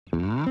You're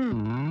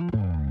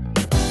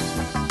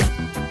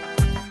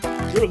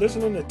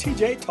listening to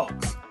TJ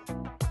Talks.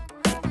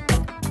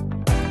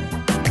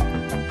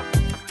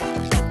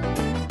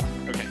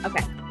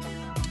 Okay.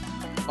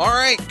 All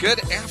right, good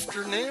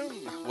afternoon.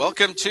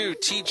 Welcome to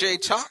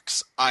TJ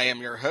Talks. I am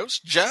your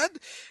host, Judd,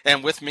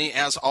 and with me,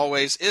 as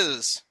always,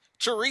 is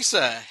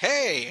Teresa.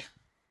 Hey.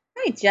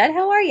 Hi, Judd.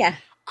 How are you?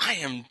 I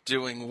am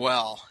doing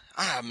well.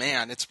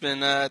 Man, it's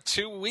been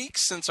 2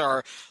 weeks since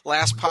our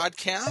last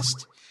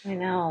podcast. I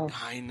know.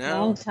 I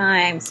Long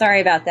time.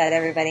 Sorry about that,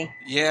 everybody.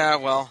 Yeah,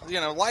 well,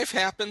 life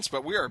happens,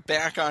 but we are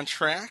back on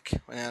track.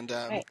 And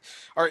Right.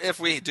 or if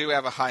we do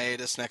have a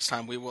hiatus next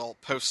time, we will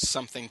post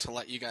something to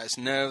let you guys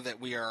know that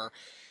we are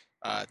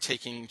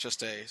taking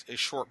just a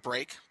short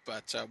break.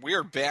 But we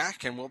are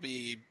back, and we'll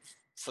be,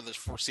 for the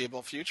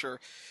foreseeable future,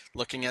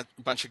 looking at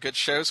a bunch of good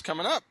shows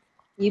coming up.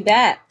 You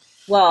bet.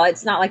 Well,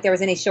 it's not like there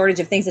was any shortage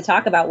of things to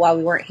talk about while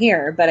we weren't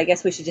here, but I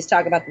guess we should just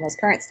talk about the most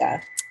current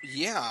stuff.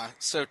 Yeah,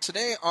 so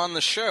today on the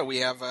show, we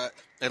have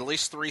at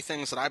least 3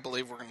 things that I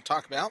believe we're going to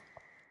talk about.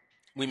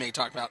 We may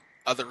talk about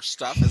other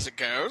stuff as it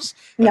goes.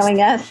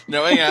 Knowing us.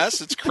 Knowing us,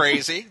 it's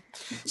crazy.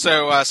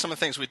 So some of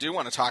the things we do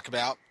want to talk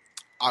about,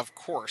 of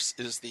course,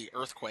 is the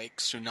earthquake,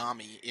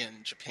 tsunami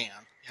in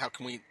Japan. How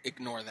can we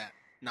ignore that?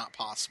 Not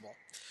possible.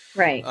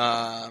 Right.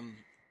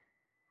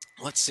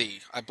 Let's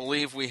see. I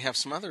believe we have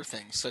some other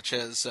things, such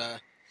as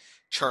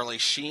Charlie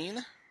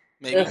Sheen.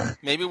 Ugh.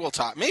 Maybe we'll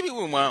talk. Maybe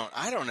we won't.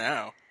 I don't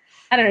know.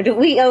 I don't know. Do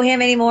we owe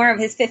him any more of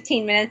his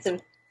 15 minutes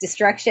of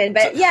destruction?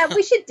 But yeah,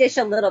 we should dish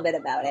a little bit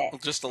about it.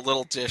 Just a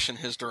little dish in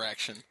his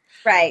direction.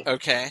 Right.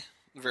 Okay.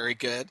 Very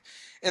good.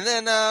 And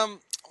then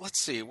let's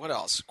see. What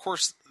else? Of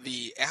course,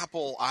 the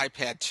Apple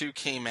iPad 2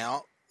 came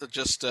out.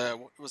 Just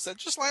was that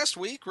just last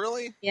week?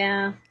 Really?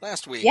 Yeah.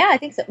 Last week. Yeah, I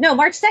think so. No,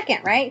 March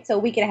 2nd, right? So a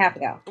week and a half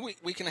ago.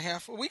 Week and a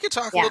half. We could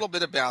talk a Yeah. little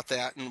bit about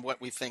that and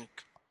what we think.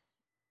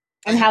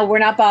 And how we're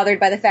not bothered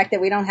by the fact that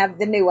we don't have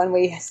the new one.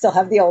 We still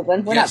have the old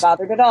one. We're Yes. not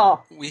bothered at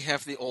all. We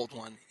have the old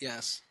one.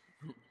 Yes.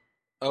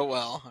 Oh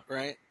well,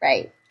 right?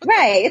 Right.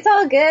 Right. It's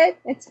all good.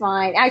 It's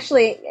fine.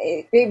 Actually,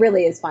 it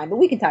really is fine. But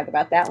we can talk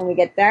about that when we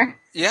get there.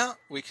 Yeah,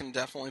 we can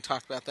definitely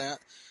talk about that.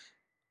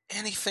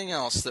 Anything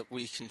else that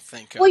we can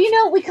think of?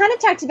 Well, we kind of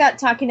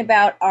talking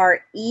about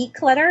our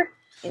e-clutter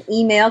and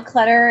email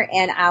clutter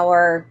and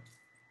our,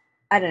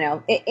 I don't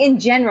know,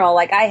 in general,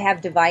 like I have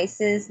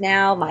devices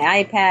now,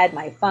 my iPad,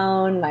 my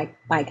phone,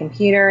 my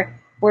computer,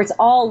 where it's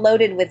all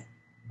loaded with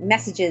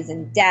messages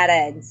and data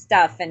and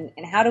stuff. And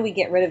how do we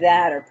get rid of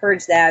that or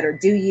purge that, or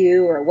do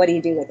you, or what do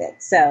you do with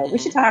it? So we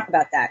should talk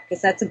about that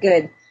because that's a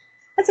good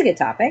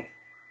topic.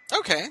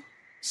 Okay.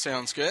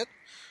 Sounds good.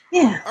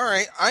 Yeah. All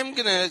right, I'm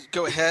going to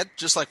go ahead,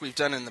 just like we've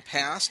done in the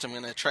past. I'm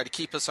going to try to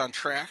keep us on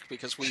track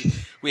because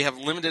we have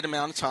limited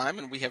amount of time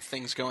and we have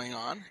things going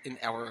on in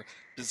our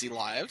busy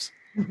lives.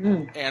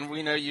 Mm-hmm. And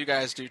we know you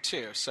guys do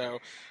too.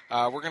 So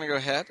we're going to go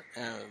ahead.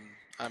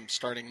 I'm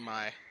starting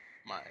my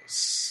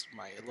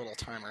little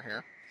timer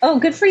here. Oh,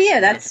 good for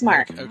you. That's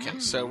smart. Okay,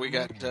 so we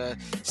got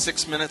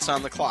 6 minutes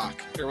on the clock.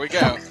 Here we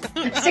go.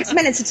 6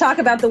 minutes to talk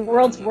about the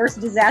world's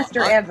worst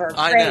disaster ever.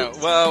 I Great. know.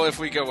 Well, if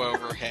we go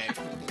over, hey.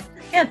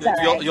 It's all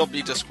right. You'll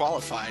be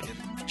disqualified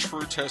in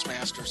true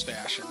Toastmasters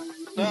fashion.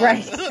 Right,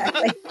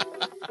 exactly.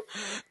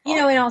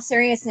 In all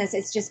seriousness,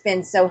 it's just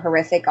been so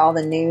horrific, all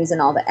the news and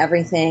all the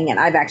everything, and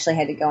I've actually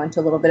had to go into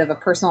a little bit of a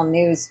personal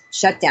news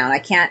shutdown.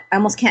 I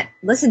almost can't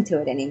listen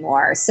to it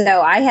anymore.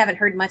 So I haven't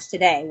heard much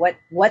today.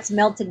 What's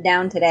melted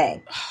down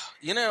today?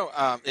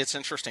 It's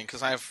interesting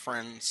because I have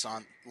friends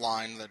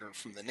online that are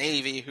from the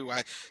Navy who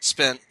I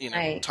spent,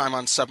 Right. time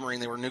on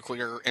submarine. They were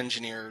nuclear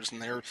engineers, and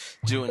they're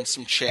doing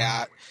some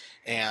chat.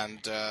 And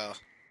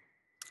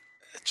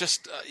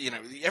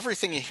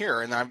everything you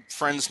hear. And I'm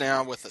friends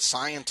now with a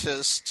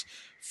scientist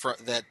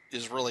that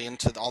is really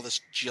into all this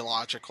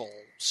geological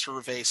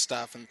survey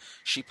stuff, and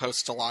she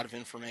posts a lot of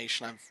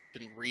information I've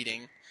been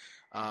reading.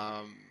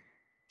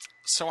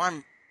 So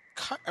I'm,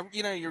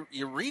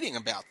 you're reading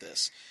about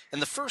this.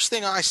 And the first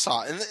thing I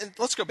saw, and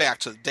let's go back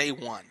to day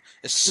one.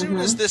 As soon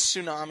as this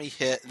tsunami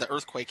hit, the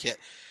earthquake hit,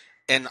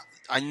 and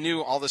I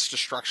knew all this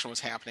destruction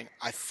was happening,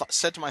 I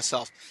said to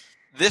myself,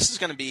 this is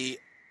going to be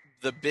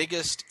the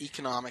biggest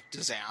economic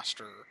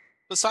disaster,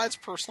 besides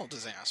personal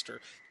disaster,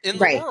 in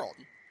the world.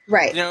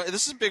 Right.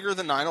 This is bigger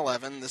than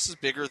 9/11. This is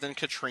bigger than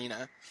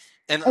Katrina.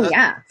 And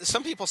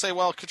some people say,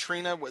 well,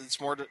 Katrina was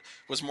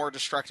more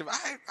destructive.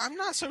 I'm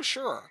not so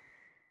sure.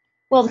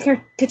 Well,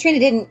 Katrina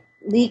didn't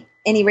leak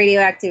any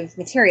radioactive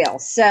material,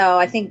 so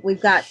I think we've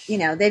got,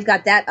 they've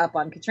got that up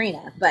on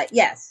Katrina. But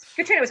yes,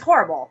 Katrina was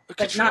horrible,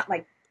 but not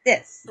like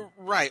this.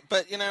 Right,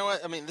 but you know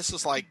what? I mean, this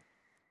is like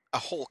a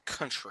whole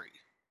country.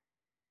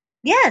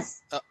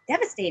 Yes,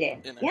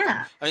 devastated.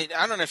 Yeah. I mean,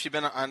 I don't know if you've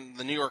been on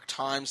the New York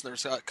Times.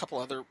 There's a couple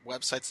other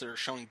websites that are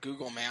showing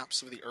Google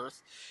Maps of the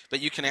Earth,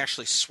 but you can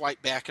actually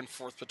swipe back and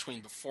forth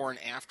between before and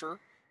after.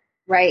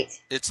 Right.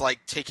 It's like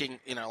taking,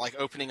 like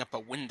opening up a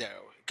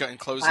window and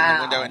closing the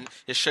window, and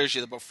it shows you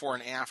the before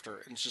and after.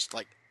 And it's just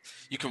like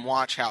you can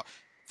watch how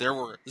there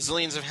were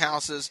zillions of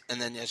houses, and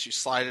then as you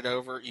slide it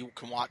over, you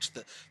can watch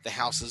the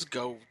houses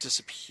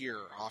disappear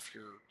off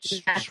your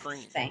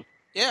screen.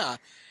 Yeah.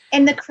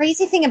 And the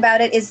crazy thing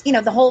about it is,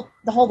 the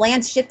whole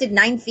land shifted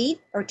 9 feet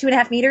or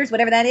 2.5 meters,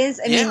 whatever that is.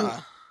 I mean,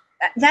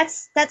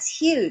 that's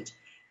huge.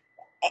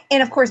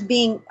 And of course,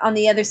 being on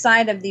the other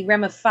side of the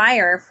rim of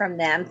fire from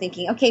them,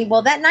 thinking, okay,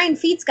 well, that 9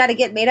 feet's got to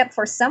get made up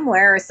for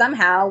somewhere or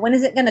somehow. When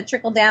is it going to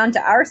trickle down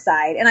to our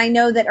side? And I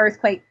know that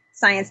earthquake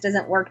science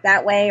doesn't work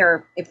that way,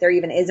 or if there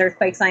even is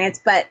earthquake science,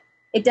 but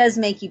it does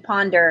make you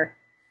ponder,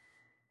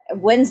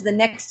 when's the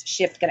next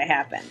shift going to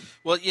happen?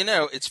 Well,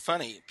 it's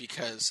funny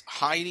because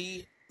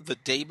Heidi, the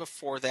day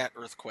before that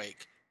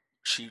earthquake,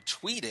 she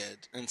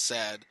tweeted and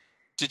said,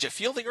 "Did you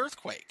feel the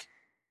earthquake?"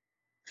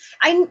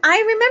 I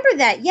remember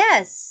that,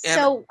 yes. And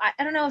so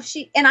I don't know if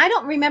and I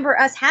don't remember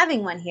us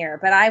having one here,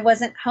 but I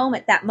wasn't home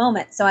at that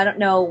moment, so I don't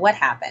know what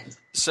happened.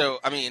 So,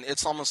 I mean,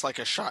 it's almost like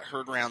a shot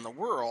heard around the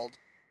world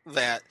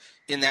that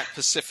in that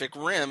Pacific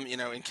Rim,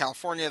 in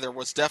California, there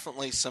was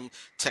definitely some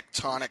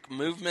tectonic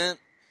movement.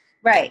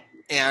 Right.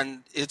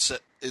 And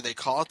they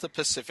call it the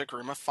Pacific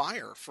Rim of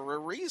Fire for a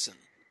reason.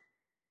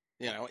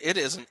 It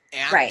is an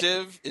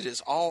active, It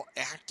is all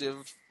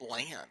active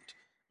land.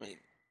 I mean,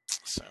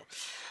 so,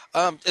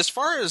 as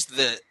far as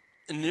the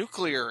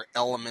nuclear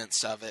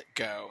elements of it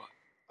go,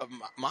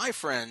 my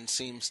friend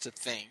seems to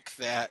think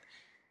that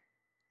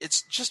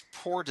it's just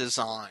poor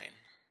design.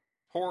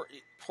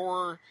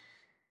 Poor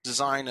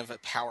design of a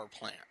power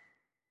plant.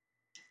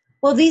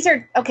 Well, these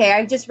are, okay,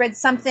 I just read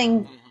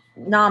something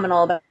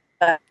nominal about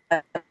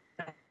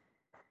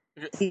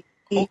these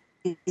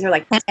are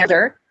like plants.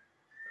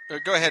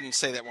 Go ahead and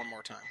say that one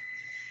more time.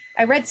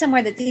 I read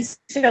somewhere that these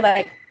are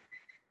like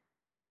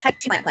type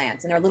 2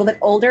 plants, and they're a little bit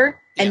older,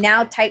 and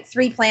now type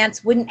 3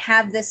 plants wouldn't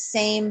have this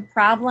same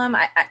problem.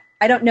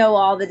 I don't know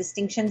all the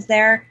distinctions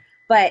there,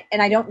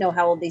 and I don't know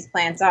how old these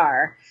plants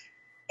are.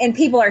 And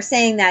people are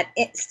saying that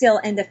it's still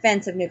in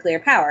defense of nuclear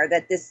power,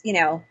 that this,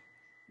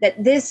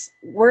 that this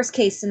worst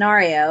case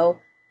scenario,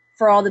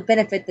 for all the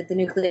benefit that the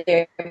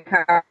nuclear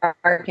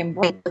power can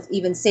bring, with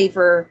even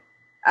safer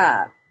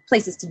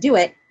places to do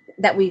it,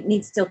 that we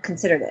need to still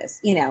consider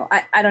this.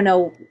 I don't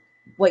know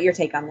what your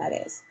take on that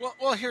is.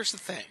 Well, here's the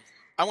thing.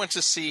 I went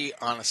to sea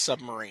on a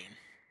submarine.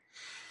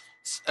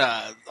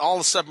 All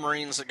the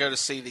submarines that go to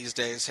sea these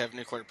days have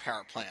nuclear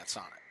power plants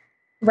on it.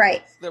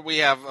 Right. That we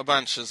have a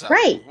bunches of.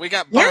 Right. Them. We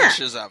got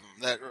bunches of them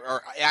that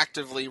are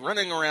actively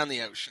running around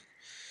the ocean.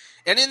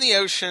 And in the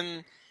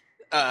ocean,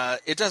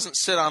 it doesn't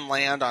sit on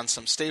land on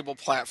some stable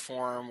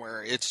platform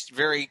where it's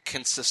very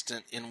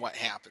consistent in what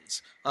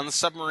happens. On the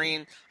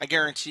submarine, I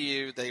guarantee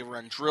you, they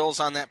run drills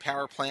on that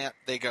power plant.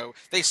 They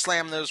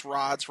slam those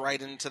rods right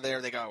into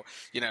there. They go,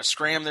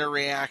 scram their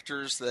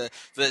reactors.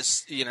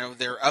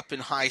 They're up in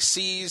high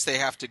seas. They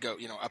have to go,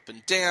 up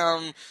and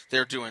down.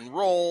 They're doing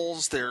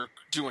rolls. They're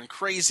doing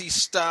crazy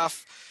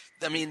stuff.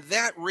 I mean,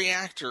 that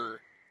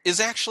reactor is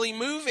actually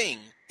moving.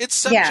 It's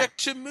subject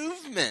to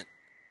movement.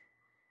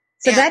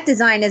 So that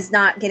design is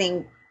not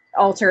getting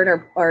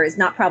altered or is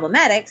not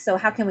problematic. So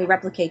how can we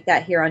replicate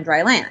that here on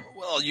dry land?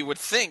 Well, you would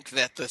think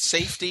that the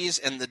safeties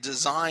and the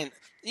design,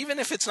 even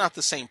if it's not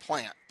the same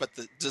plant, but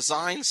the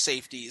design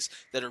safeties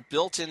that are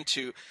built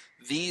into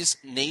these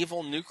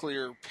naval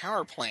nuclear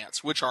power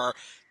plants, which are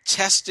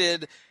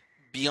tested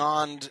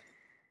beyond,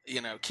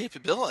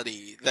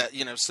 capability, that,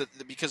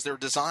 because they're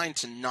designed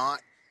to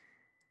not,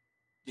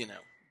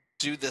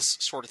 do this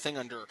sort of thing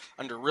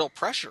under real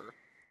pressure.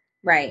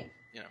 Right.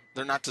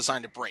 They're not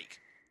designed to break.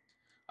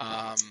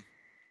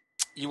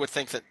 You would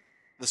think that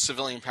the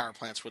civilian power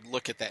plants would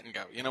look at that and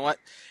go, you know what?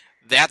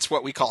 That's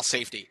what we call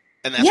safety,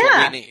 and that's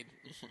what we need.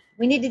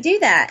 We need to do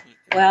that.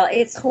 Well,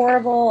 it's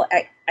horrible.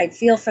 I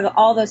feel for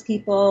all those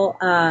people.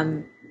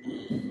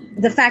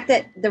 The fact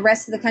that the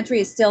rest of the country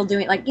is still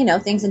doing,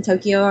 things in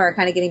Tokyo are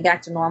kind of getting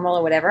back to normal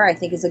or whatever, I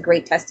think is a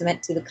great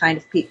testament to the kind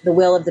of the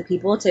will of the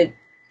people to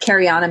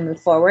carry on and move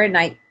forward.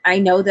 And I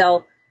know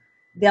they'll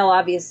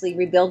obviously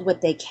rebuild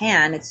what they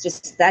can. It's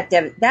just that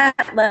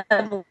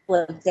level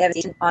of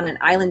devastation on an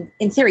island,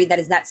 in theory, that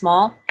is that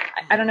small.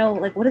 I don't know,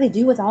 what do they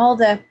do with all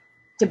the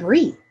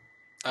debris?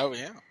 Oh,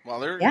 yeah. Well,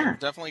 they're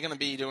definitely going to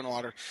be doing a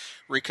lot of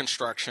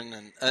reconstruction.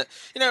 And,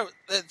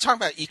 talking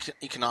about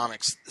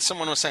economics,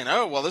 someone was saying,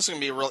 oh, well, this is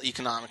going to be a real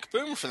economic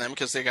boom for them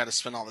because they got to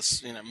spend all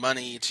this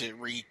money to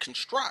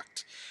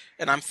reconstruct.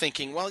 And I'm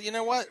thinking, well, you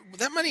know what?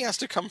 That money has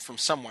to come from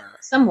somewhere.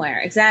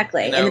 Somewhere,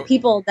 exactly. And the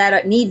people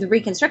that need the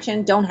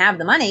reconstruction don't have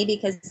the money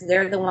because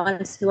they're the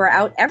ones who are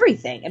out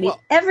everything. I mean,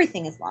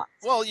 everything is lost.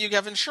 Well, you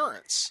have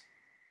insurance.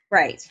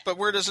 Right. But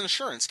where does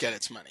insurance get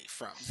its money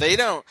from? They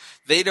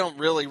don't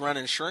really run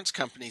insurance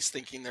companies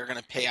thinking they're going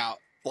to pay out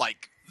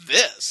like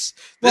this.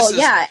 This is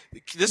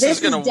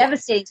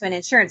devastating to an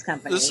insurance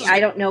company.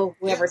 I don't know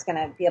whoever's going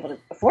to be able to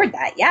afford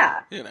that. Yeah.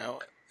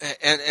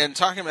 And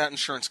talking about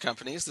insurance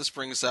companies, this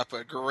brings up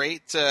a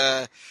great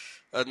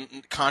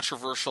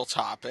controversial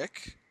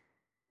topic.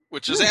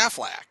 which is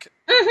Aflac.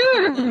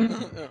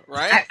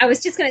 Right? I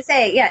was just going to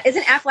say, yeah,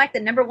 isn't Aflac the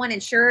 #1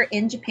 insurer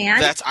in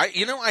Japan?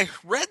 I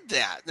read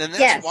that, and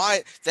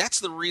that's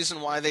the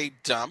reason why they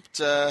dumped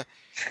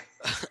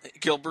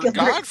Gilbert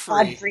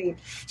Gottfried.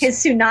 His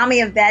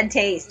tsunami of bad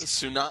taste.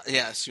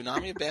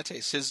 Tsunami of bad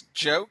taste. His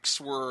jokes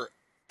were,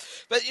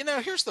 but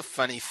here's the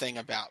funny thing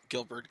about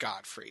Gilbert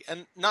Gottfried,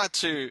 and not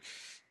to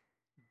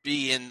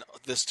be in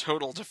this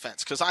total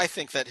defense, because I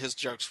think that his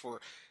jokes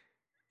were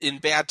in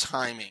bad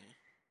timing.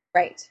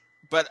 Right.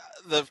 But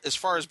as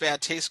far as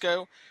bad taste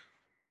go,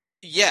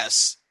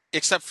 yes,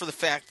 except for the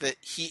fact that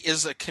he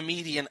is a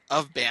comedian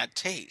of bad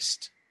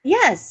taste.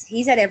 Yes,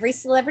 he's at every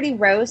celebrity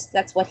roast.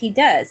 That's what he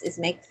does, is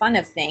make fun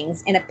of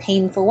things in a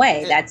painful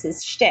way. That's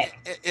his shtick.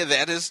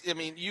 That is,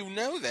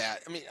 that.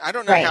 I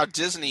don't know how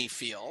Disney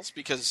feels,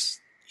 because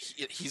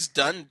he's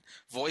done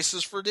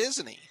voices for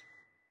Disney.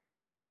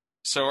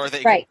 So are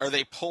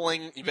they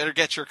pulling? You better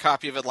get your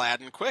copy of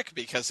Aladdin quick,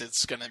 because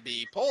it's going to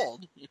be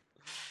pulled.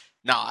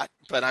 Not,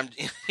 but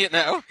he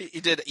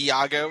did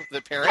Iago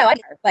the parrot. Oh,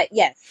 but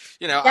yes,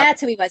 that's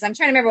who he was. I'm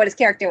trying to remember what his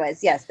character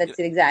was. Yes, that's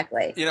it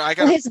exactly.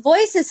 His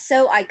voice is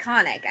so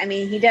iconic. I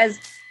mean, he does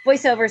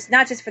voiceovers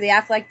not just for the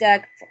Aflac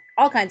Duck, for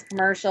all kinds of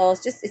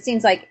commercials. Just it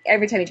seems like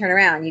every time you turn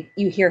around,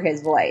 you hear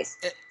his voice.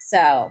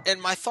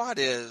 And my thought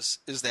is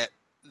that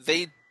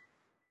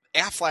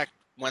Aflac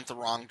went the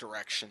wrong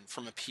direction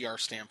from a PR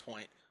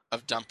standpoint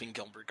of dumping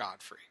Gilbert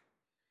Gottfried,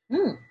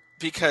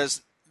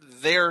 because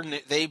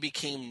they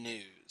became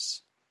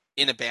news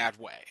in a bad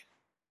way.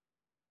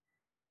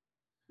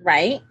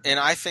 Right. And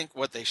I think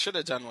what they should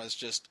have done was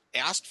just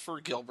asked for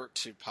Gilbert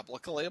to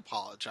publicly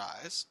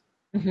apologize,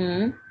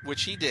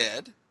 which he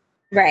did.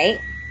 Right.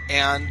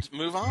 And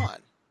move on.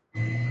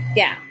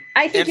 Yeah.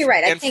 I think you're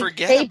right. I think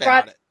forget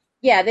about it.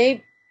 Yeah,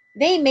 they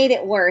made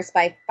it worse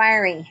by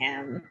firing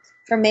him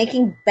for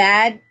making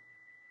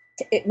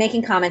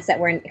comments that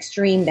were in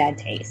extreme bad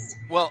taste.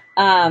 Well,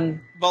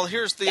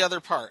 here's the other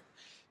part.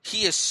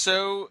 He is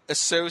so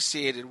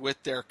associated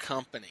with their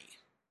company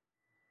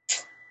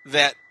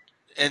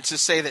and to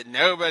say that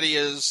nobody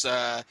is,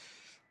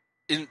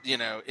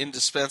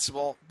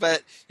 indispensable.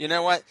 But you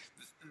know what?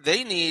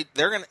 They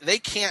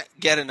can't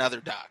get another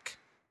duck.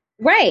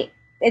 Right.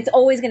 It's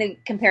always going to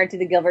compare to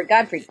the Gilbert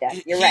Gottfried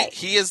duck. You're right.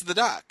 He is the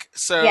duck.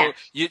 So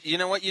you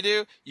know what you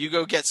do? You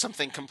go get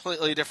something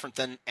completely different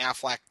than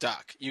Aflac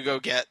duck. You go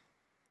get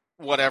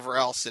whatever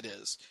else it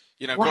is.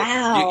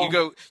 Wow.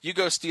 You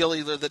go steal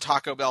either the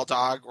Taco Bell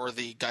dog or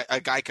the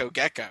Geico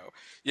gecko,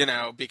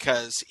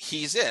 because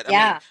he's it.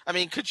 I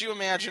mean, could you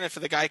imagine if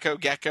the Geico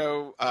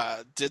gecko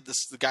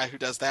the guy who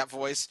does that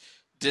voice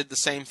did the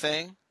same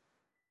thing?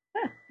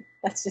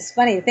 That's just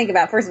funny to think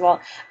about, first of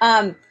all.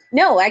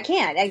 No, I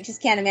can't. I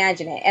just can't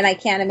imagine it. And I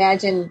can't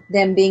imagine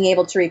them being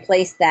able to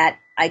replace that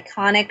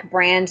iconic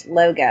brand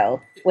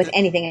logo with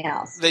anything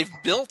else. They've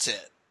built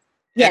it.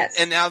 Yes.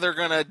 And now they're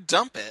going to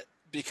dump it.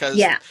 Because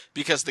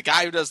the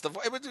guy who does the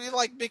voice, it would be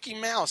like Mickey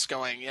Mouse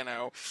going,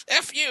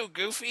 F you,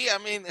 Goofy. I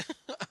mean.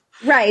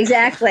 Right,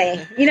 exactly.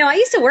 I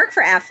used to work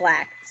for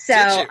Aflac. So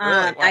did you?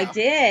 Really? Wow. I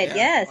did,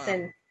 yes. Wow.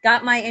 And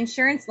got my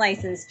insurance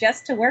license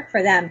just to work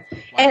for them.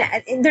 Wow.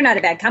 And they're not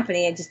a bad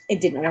company.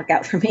 It didn't work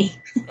out for me.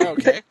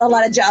 Okay. A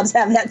lot of jobs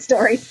have that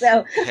story.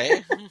 So,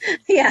 okay.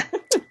 Yeah.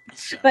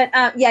 But,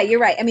 you're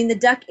right. I mean, the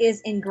duck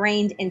is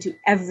ingrained into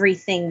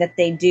everything that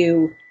they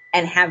do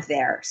and have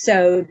there.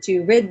 So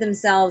to rid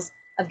themselves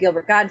of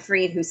Gilbert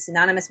Gottfried, who's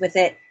synonymous with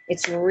it,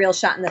 it's a real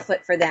shot in the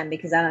foot for them,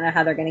 because I don't know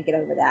how they're going to get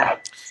over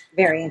that. It's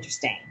very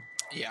interesting.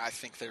 Yeah, I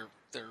think they're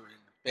in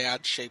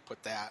bad shape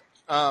with that.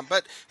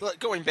 But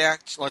going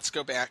back, let's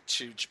go back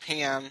to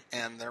Japan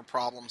and their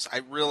problems.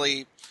 I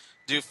really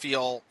do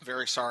feel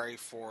very sorry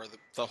for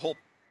the whole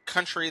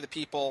country, the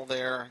people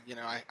there.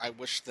 I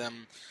wish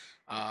them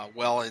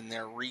well in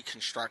their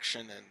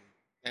reconstruction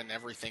and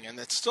everything. And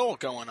it's still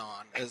going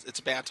on. It's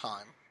a bad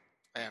time.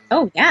 And,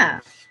 oh,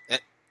 yeah.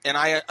 And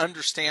I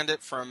understand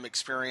it from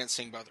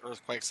experiencing both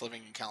earthquakes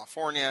living in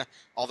California,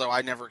 although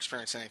I never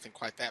experienced anything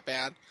quite that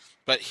bad.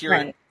 But here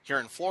in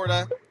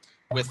Florida,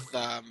 with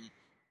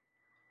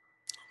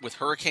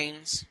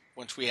hurricanes,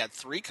 which we had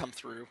 3 come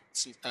through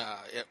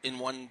in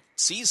one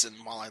season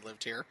while I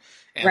lived here,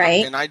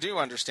 and I do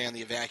understand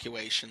the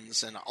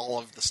evacuations and all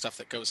of the stuff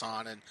that goes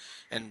on,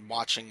 and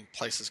watching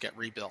places get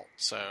rebuilt.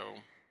 So,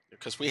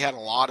 because we had a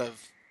lot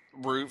of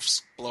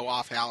roofs blow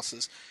off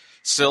houses,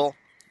 still.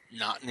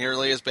 Not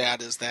nearly as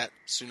bad as that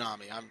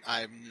tsunami.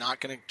 I'm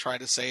not going to try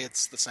to say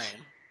it's the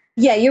same.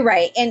 Yeah, you're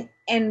right.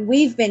 And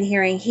we've been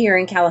hearing here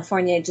in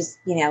California just,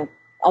 a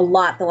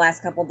lot the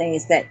last couple of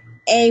days that,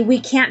 we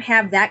can't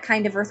have that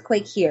kind of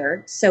earthquake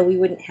here, so we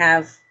wouldn't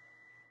have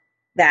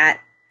that.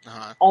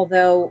 Uh-huh.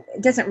 Although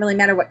it doesn't really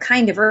matter what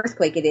kind of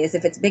earthquake it is.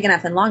 If it's big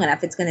enough and long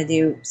enough, it's going to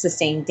do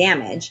sustained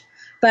damage.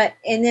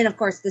 And then, of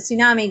course, the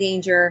tsunami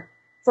danger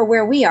for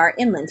where we are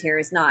inland here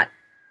is not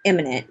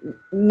imminent.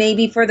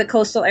 Maybe for the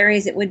coastal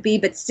areas it would be,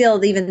 but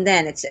still, even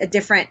then, there's a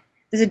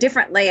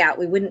different layout.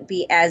 We wouldn't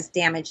be as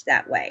damaged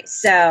that way.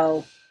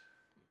 So,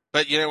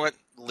 but you know what?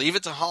 leave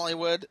it to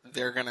Hollywood.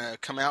 They're going to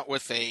come out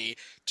with a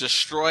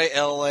Destroy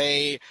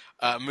LA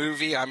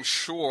movie, I'm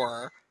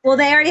sure. Well,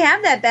 they already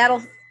have that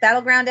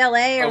Battleground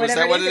LA or Oh, is whatever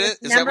that what it is. it is? Is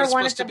that what Number it's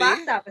one at supposed the to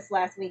be? box office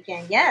last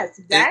weekend. Yes,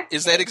 exactly.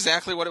 Is that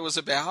exactly what it was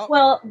about?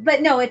 Well,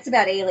 but no, it's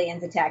about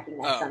aliens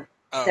attacking us.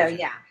 So okay.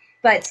 yeah.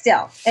 But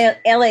still,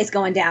 LA's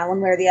going down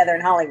one way or the other in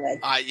Hollywood.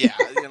 Yeah,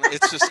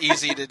 it's just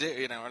easy to do,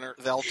 and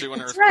they'll do an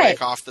That's earthquake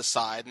right. off the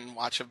side and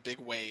watch a big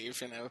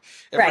wave,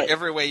 Right.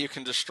 every way you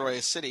can destroy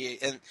a city.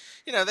 And,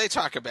 they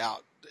talk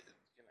about,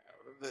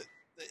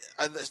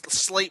 the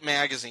Slate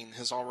magazine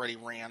has already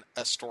ran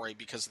a story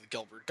because of the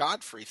Gilbert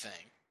Gottfried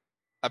thing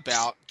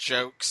about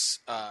jokes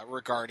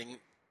regarding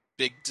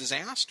big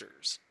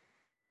disasters.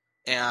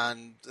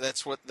 And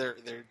that's what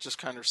they're just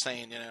kind of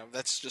saying,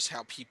 that's just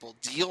how people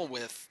deal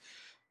with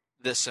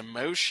this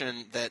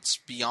emotion that's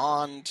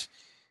beyond,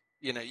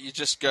 you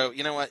just go,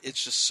 you know what,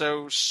 it's just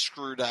so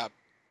screwed up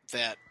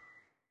that,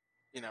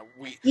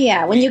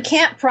 when you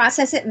can't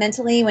process it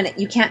mentally, when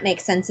you can't make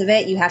sense of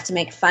it, you have to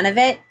make fun of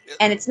it.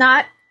 And it's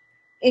not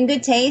in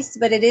good taste,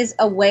 but it is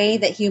a way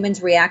that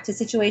humans react to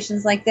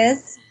situations like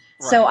this.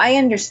 Right. So I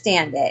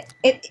understand it.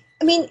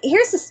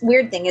 Here's this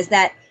weird thing is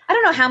that I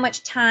don't know how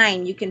much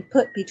time you can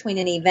put between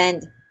an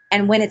event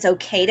and when it's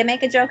okay to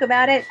make a joke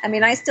about it.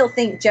 I still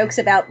think jokes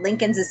about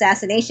Lincoln's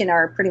assassination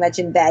are pretty much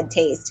in bad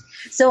taste.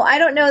 So I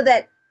don't know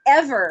that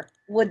ever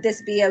would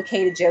this be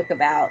okay to joke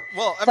about.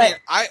 Well,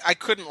 I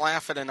couldn't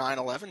laugh at a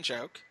 9/11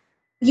 joke.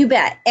 You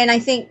bet. And I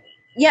think,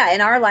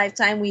 in our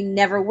lifetime, we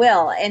never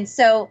will. And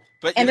so,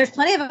 there's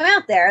plenty of them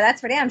out there.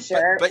 That's for damn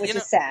sure, which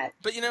is sad.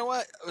 But you know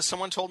what?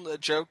 Someone told a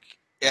joke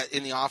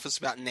in the office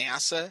about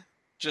NASA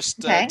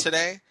just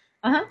today,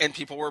 and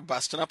people were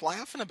busting up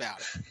laughing about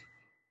it.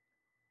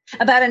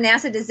 About a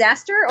NASA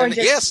disaster, or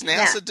yes,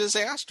 NASA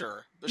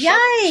disaster. The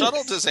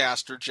shuttle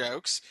disaster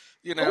jokes,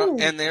 Ooh.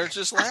 and they're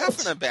just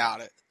laughing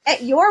about it.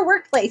 At your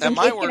workplace in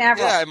Cape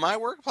Canaveral. Yeah, at my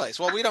workplace.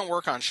 Well, we don't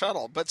work on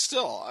shuttle, but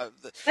still.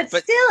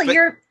 But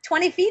you're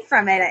 20 feet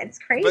from it. It's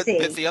crazy.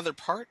 But the other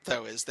part,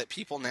 though, is that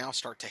people now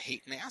start to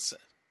hate NASA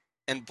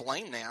and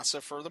blame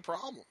NASA for the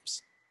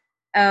problems.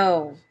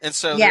 Oh. And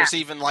so there's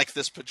even like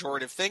this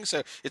pejorative thing.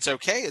 So it's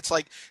okay. It's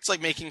like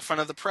making fun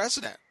of the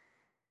president.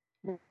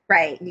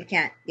 Right. You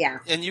can't. Yeah.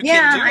 And you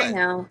can do it. I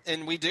know.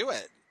 And we do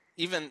it.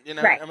 Even,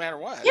 no matter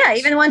what. Yeah,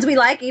 even ones we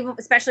like,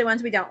 especially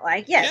ones we don't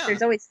like. Yes,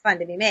 there's always fun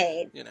to be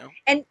made.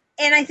 And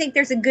I think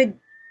there's a good,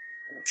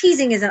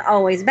 teasing isn't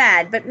always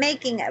bad, but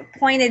making a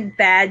pointed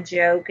bad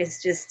joke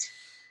is just,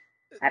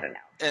 I don't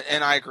know.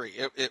 And I agree.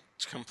 It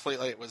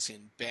completely, it was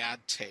in bad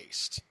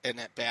taste and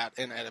at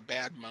a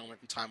bad moment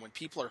in time when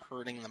people are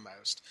hurting the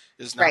most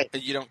is not,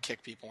 you don't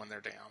kick people when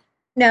they're down.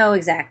 No,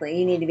 exactly.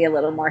 You need to be a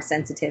little more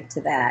sensitive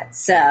to that.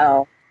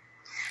 So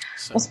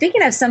well,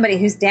 speaking of somebody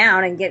who's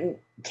down and getting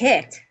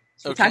kicked,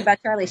 should we talk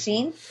about Charlie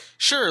Sheen?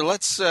 Sure.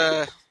 Let's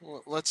talk.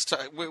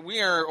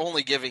 We are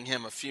only giving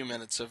him a few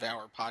minutes of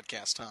our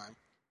podcast time.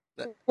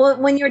 Well,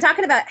 when you were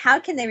talking about how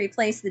can they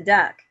replace the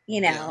duck,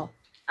 and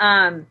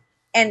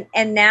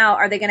now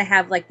are they going to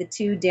have like the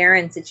two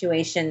Darren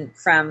situation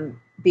from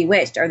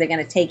Bewitched? Are they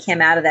going to take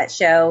him out of that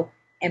show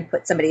and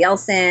put somebody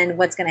else in?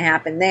 What's going to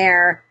happen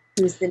there?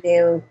 Who's the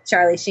new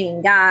Charlie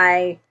Sheen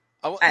guy?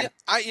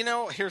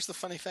 Here's the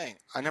funny thing.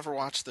 I never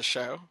watched the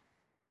show,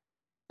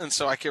 and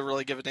so I could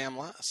really give a damn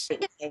less.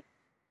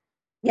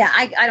 Yeah,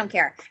 I don't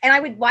care. And I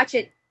would watch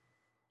it.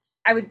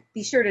 I would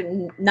be sure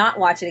to not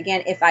watch it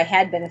again if I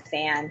had been a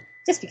fan,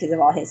 just because of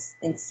all his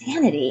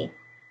insanity.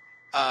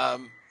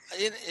 But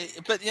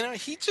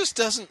he just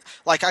doesn't,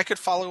 like, I could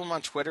follow him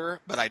on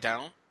Twitter, but I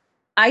don't.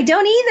 I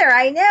don't either.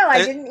 I know.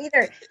 I didn't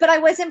either. But I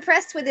was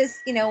impressed with his,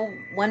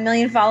 1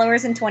 million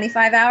followers in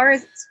 25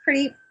 hours. It's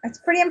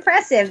pretty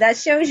impressive. That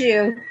shows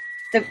you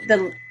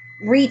the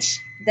reach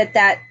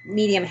that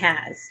medium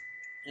has.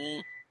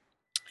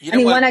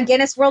 He won a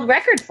Guinness World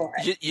Record for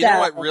it. You know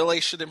what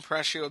really should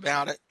impress you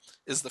about it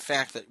is the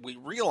fact that we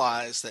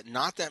realize that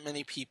not that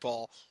many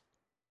people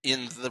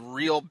in the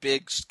real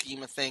big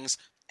scheme of things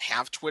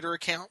have Twitter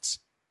accounts.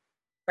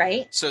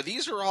 Right. So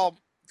these are all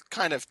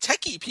kind of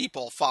techie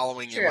people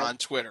following him on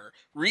Twitter.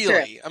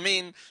 Really.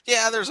 True.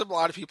 There's a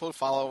lot of people who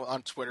follow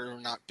on Twitter who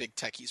are not big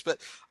techies, but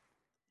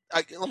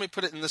let me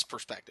put it in this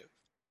perspective.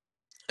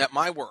 At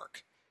my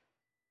work,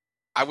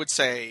 I would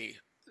say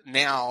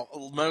now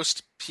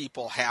most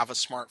people have a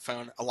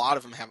smartphone. A lot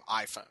of them have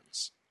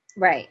iPhones.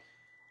 Right.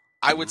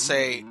 I would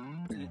say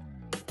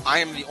I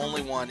am the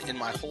only one in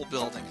my whole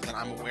building that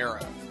I'm aware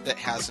of that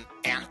has an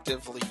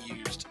actively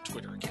used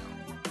Twitter account.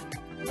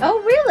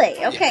 Oh,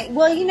 really? Okay. Yeah.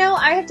 Well,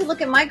 I have to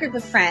look at my group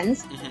of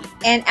friends,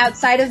 and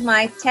outside of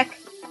my tech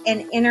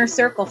and inner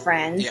circle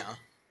friends,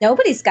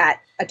 nobody's got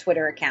a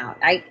Twitter account.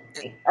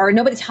 Or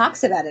nobody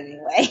talks about it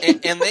anyway.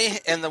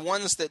 and the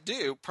ones that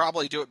do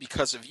probably do it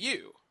because of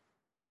you.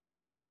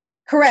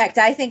 Correct.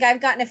 I think I've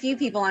gotten a few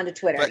people onto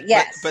Twitter.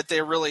 Yes. But they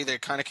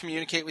kind of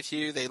communicate with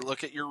you. They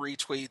look at your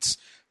retweets,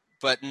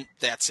 but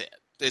that's it.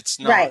 It's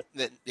not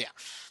that. Yeah.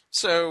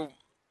 So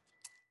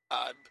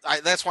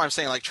That's why I'm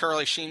saying, like,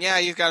 Charlie Sheen, yeah,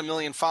 he's got 1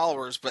 million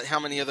followers, but how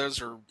many of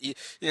those are,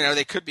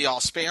 they could be all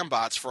spam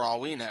bots for all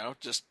we know.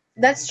 Just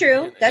That's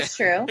true. That's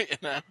true. you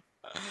know.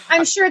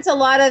 I'm sure it's a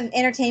lot of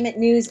entertainment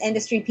news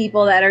industry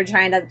people that are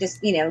trying to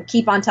just,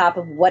 keep on top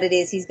of what it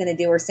is he's going to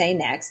do or say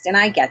next. And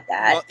I get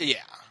that. Well,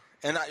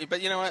 yeah.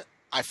 But you know what?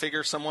 I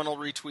figure someone will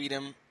retweet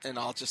him, and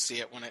I'll just see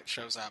it when it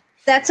shows up.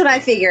 That's what I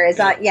figure is,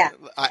 yeah.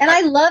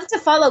 I love to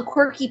follow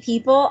quirky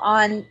people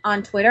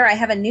on Twitter. I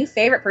have a new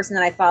favorite person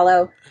that I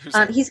follow.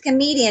 He's a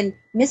comedian,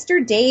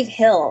 Mr. Dave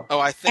Hill. Oh,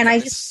 I think I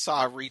just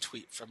saw a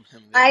retweet from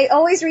him. I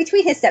always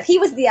retweet his stuff. He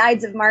was the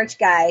Ides of March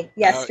guy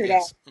yesterday.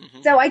 Oh, yes.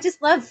 Mm-hmm. So I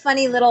just love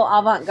funny little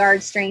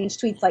avant-garde, strange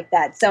tweets like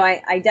that. So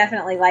I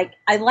definitely like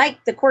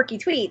the quirky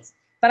tweets,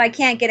 but I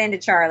can't get into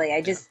Charlie.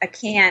 I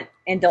can't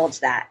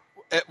indulge that.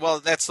 Well,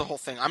 that's the whole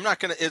thing. I'm not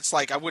going to, it's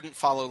like I wouldn't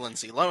follow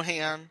Lindsay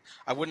Lohan.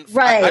 I wouldn't,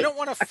 right. I don't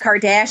want to, a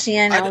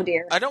Kardashian. Oh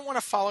dear. I don't want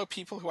to follow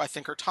people who I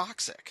think are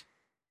toxic.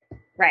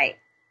 Right.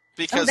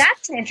 Because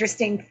that's an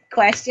interesting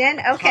question.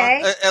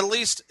 Okay. At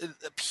least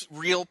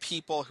real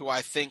people who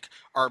I think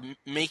are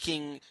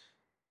making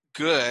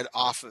good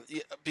off of,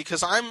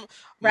 because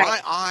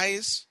my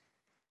eyes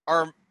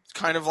are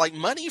kind of like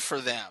money for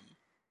them.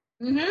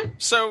 Mm-hmm.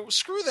 So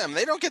screw them.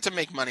 They don't get to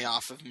make money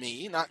off of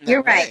me. Not in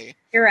that way.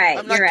 You're right.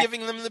 I'm not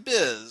giving them the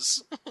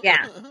biz.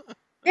 Yeah.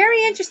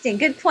 Very interesting.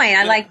 Good point.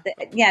 I like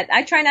that. Yeah,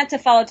 I try not to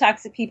follow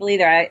toxic people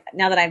either.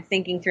 Now that I'm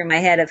thinking through my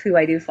head of who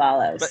I do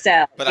follow.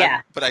 But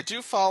I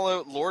do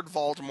follow Lord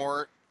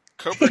Voldemort,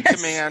 Cobra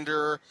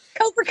Commander.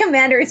 Cobra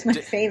Commander is my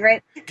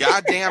favorite.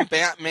 Goddamn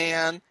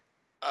Batman.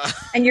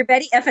 And your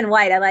Betty effing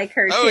White. I like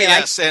her too. Oh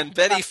yes, and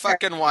Betty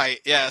fucking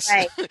White. Yes.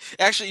 Right.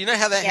 Actually, you know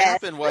how that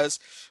happened was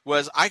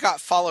I got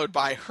followed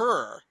by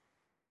her.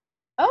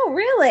 Oh,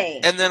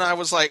 really? And then I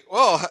was like,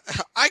 well,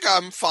 I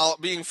got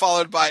being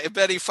followed by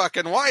Betty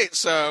fucking White,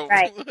 so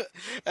right.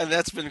 And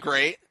that's been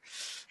great.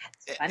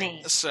 That's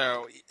funny.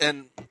 So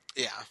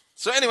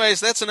So anyways,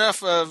 that's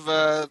enough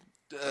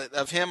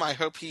of him. I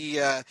hope he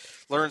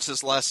learns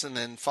his lesson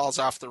and falls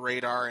off the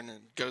radar and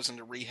goes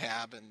into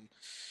rehab. And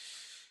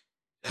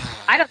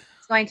I don't think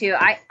he's going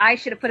to. I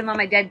should have put him on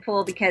my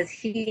Deadpool because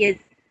he is.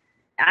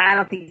 I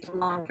don't think he's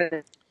long for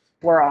this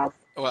world.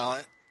 Well,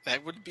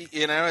 that would be,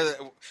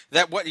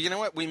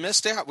 what we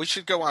missed out. We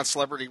should go on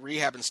Celebrity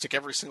Rehab and stick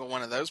every single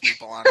one of those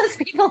people on. Those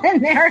people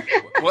in there.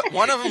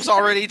 One of them's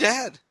already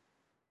dead.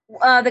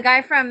 The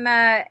guy from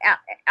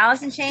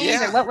Alice in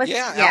Chains, or what was?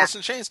 Yeah, Alice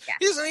in Chains. Yeah.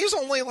 He's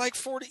only like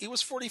 40. He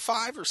was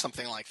 45 or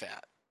something like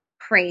that.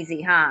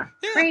 Crazy, huh?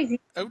 Yeah.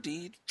 Crazy. OD'd.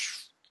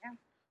 Yeah.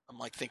 I'm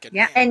like thinking.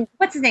 Yeah, man. and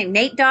what's his name?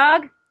 Nate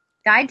Dogg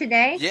died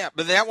today. Yeah,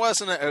 but that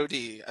wasn't an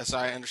OD, as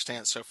I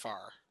understand so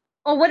far.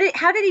 Oh,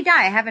 how did he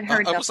die? I haven't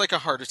heard. It was like a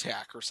heart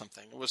attack or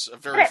something. It was a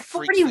very. But at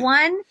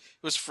 41, it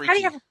was freaky.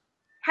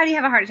 How do you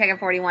have a heart attack at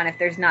 41 if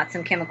there's not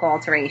some chemical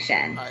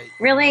alteration?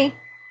 Really?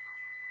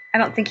 I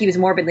don't think he was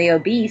morbidly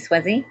obese,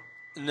 was he?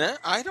 No,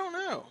 I don't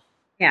know.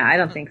 Yeah, I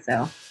don't think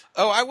so.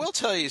 Oh, I will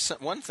tell you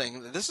one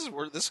thing. This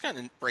is kind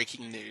of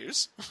breaking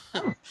news.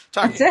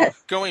 What's it?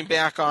 Going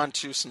back on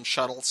to some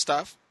shuttle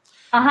stuff.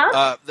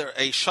 Uh-huh.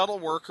 A shuttle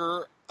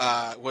worker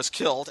was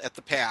killed at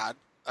the pad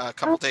a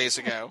couple days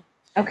ago.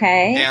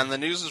 Okay. And the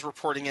news is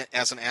reporting it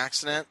as an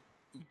accident,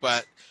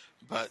 but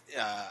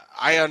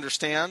I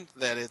understand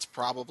that it's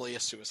probably a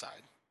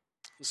suicide.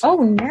 So,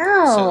 oh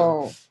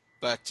no!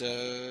 But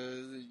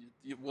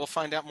we'll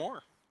find out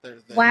more.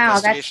 Wow,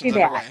 that's too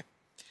bad. Underway.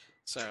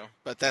 So,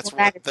 but that's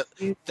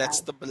that's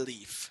the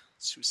belief.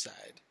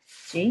 Suicide.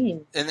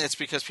 Jeez. And it's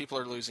because people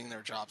are losing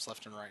their jobs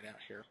left and right out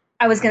here.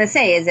 I was going to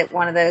say, is it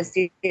one of those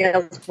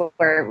deals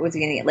where was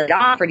he going to get laid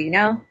off, or do you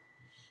know?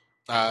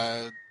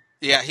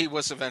 Yeah, he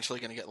was eventually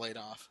going to get laid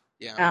off.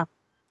 Yeah. Oh,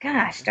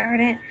 gosh,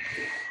 darn it.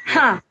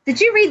 Huh. Did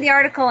you read the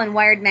article in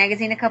Wired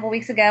Magazine a couple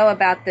weeks ago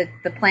about the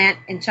plant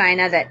in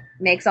China that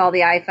makes all the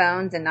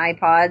iPhones and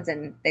iPods,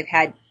 and they've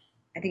had,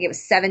 I think it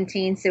was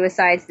 17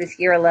 suicides this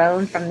year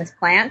alone from this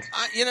plant?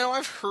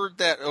 I've heard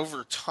that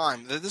over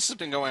time. This has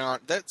been going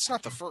on. That's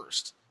not the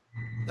first.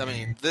 I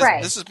mean,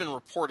 this has been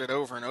reported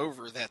over and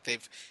over that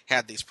they've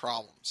had these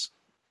problems.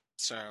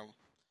 So...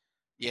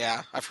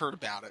 yeah, I've heard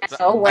about it.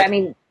 So,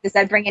 does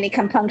that bring any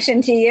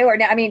compunction to you? Or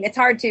no? I mean, it's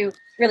hard to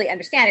really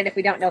understand it if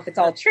we don't know if it's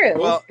all true.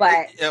 Well,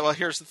 but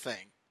here's the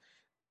thing.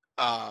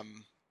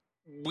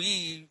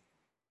 We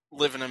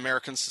live in an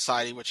American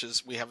society, which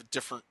is we have a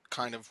different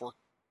kind of work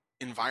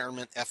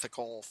environment,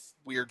 ethical,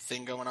 weird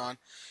thing going on.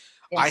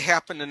 Yeah. I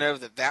happen to know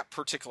that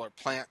particular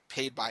plant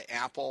paid by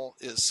Apple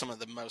is some of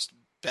the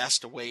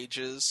best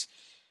wages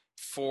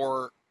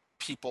for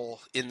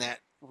people in that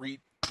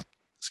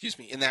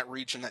in that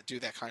region that do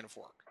that kind of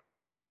work.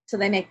 So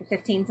they make the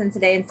 15 cents a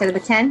day instead of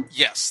the 10?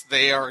 Yes,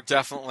 they are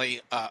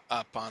definitely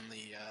up on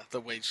the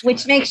wage.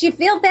 Which makes you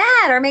feel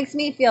bad, or makes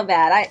me feel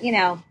bad. I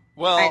know.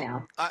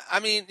 I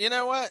mean, you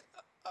know what?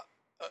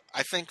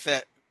 I think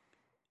that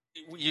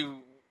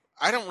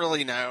I don't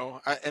really know,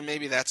 and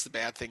maybe that's the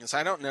bad thing is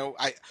I don't know.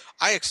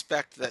 I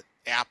expect that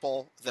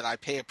Apple, that I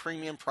pay a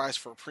premium price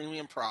for a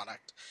premium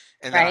product,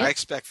 and that I Right.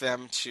 expect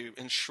them to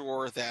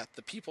ensure that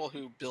the people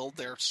who build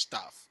their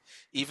stuff,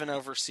 even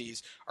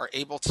overseas, are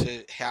able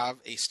to have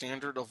a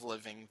standard of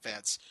living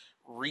that's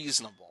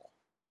reasonable.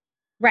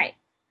 Right.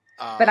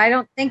 But I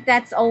don't think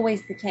that's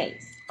always the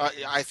case.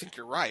 I think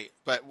you're right,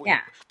 but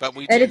Yeah.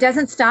 we But do. it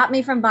doesn't stop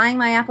me from buying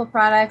my Apple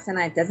products, and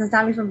it doesn't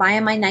stop me from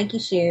buying my Nike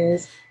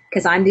shoes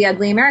because I'm the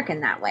ugly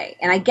American that way,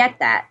 and I get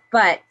that.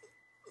 But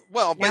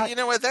Well, now but you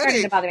know what? it's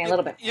starting to bother me a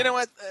little bit. You know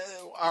what?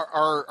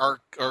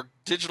 Our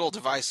digital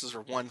devices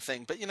are one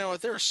thing, but you know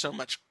what? There's so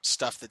much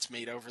stuff that's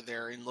made over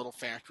there in little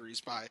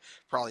factories by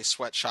probably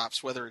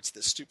sweatshops. Whether it's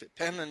this stupid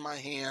pen in my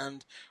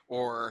hand,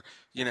 or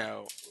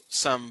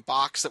some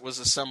box that was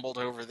assembled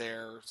over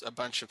there, a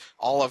bunch of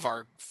all of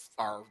our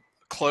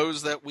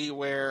clothes that we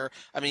wear.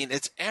 I mean,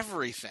 it's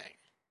everything.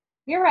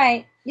 You're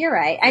right. You're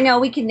right. I know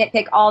we can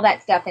nitpick all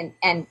that stuff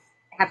and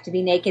have to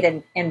be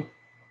naked and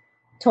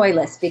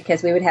toyless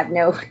because we would have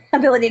no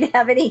ability to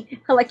have any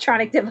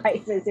electronic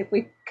devices if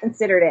we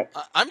considered it.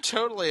 I'm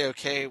totally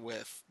okay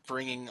with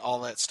bringing all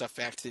that stuff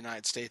back to the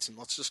United States, and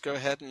let's just go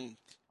ahead and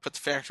put the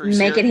factories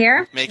Make here. it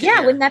here? Make it yeah,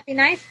 here. Wouldn't that be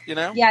nice?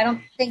 Yeah, I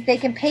don't think they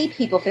can pay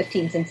people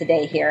 15 cents a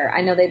day here.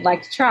 I know they'd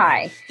like to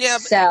try. Yeah,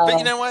 but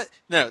you know what?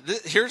 No,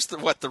 here's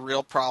what the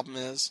real problem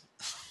is,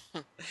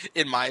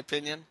 in my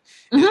opinion.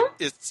 Mm-hmm.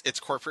 It's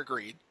corporate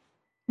greed.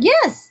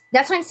 Yes,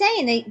 that's what I'm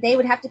saying. They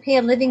would have to pay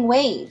a living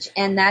wage,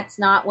 and that's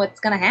not what's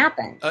going to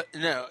happen.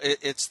 No,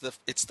 it's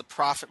the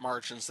profit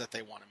margins that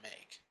they want to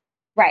make.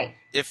 Right.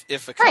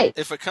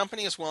 If a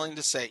company is willing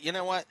to say, you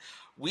know what,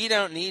 we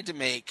don't need to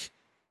make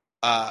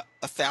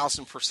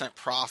 1,000%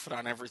 profit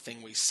on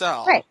everything we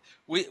sell. Right.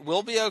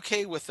 We'll be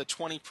okay with a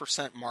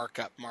 20%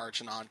 markup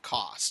margin on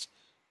cost,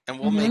 and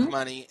we'll Mm-hmm. make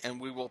money, and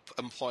we will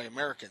employ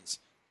Americans.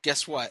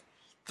 Guess what?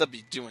 They'll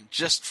be doing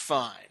just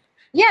fine.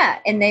 Yeah,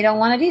 and they don't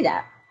want to do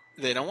that.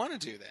 They don't want to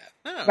do that.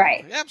 No,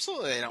 right.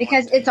 Absolutely, they don't.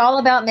 Because it's all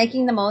about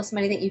making the most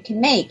money that you can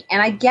make,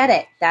 and I get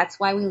it. That's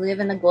why we live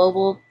in a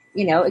global,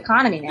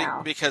 economy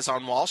now. Because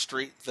on Wall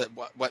Street,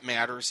 what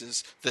matters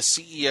is the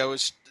CEO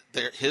is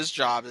his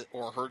job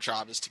or her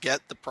job is to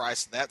get the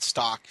price of that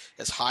stock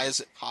as high as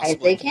it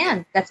possibly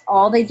can. That's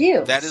all they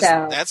do. That's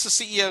the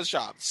CEO's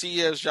job. The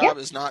CEO's job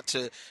is not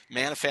to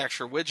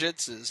manufacture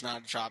widgets. It is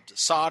not a job to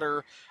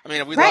solder. I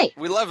mean,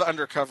 we love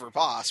Undercover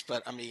Boss,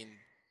 but I mean,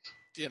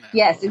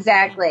 Yes,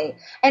 exactly.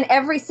 And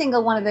every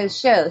single one of those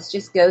shows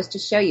just goes to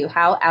show you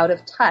how out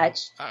of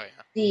touch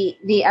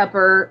the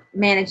upper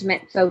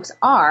management folks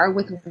are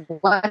with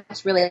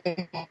what's really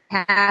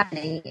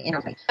happening.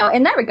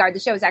 In that regard, the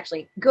show is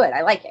actually good.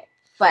 I like it.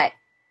 But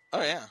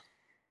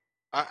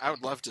I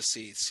would love to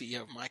see the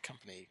CEO of my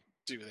company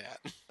do that.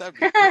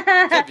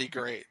 That'd be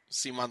great.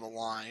 See him on the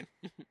line.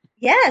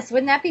 Yes,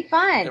 wouldn't that be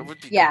fun? It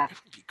would be. Yeah,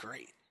 it would be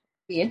great.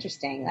 Be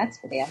interesting. That's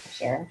for damn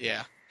sure.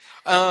 Yeah.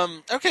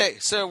 Okay,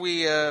 so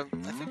I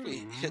think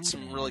we hit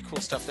some really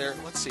cool stuff there.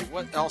 Let's see,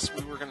 what else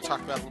we were going to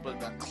talk about, a little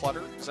bit about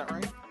clutter. Is that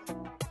right?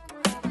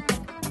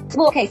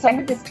 Well, okay, so I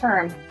heard this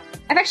term.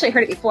 I've actually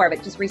heard it before,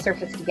 but just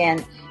resurfaced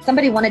again.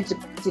 Somebody wanted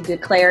to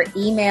declare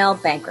email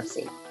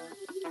bankruptcy,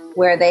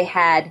 where they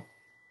had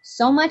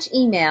so much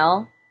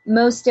email,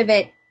 most of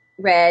it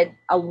read,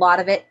 a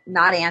lot of it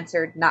not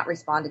answered, not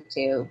responded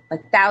to,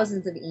 like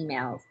thousands of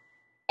emails.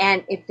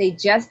 And if they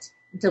just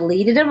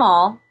deleted them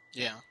all,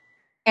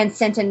 and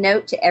sent a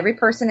note to every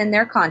person in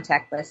their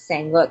contact list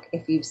saying, look,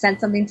 if you've sent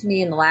something to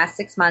me in the last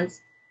 6 months,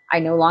 I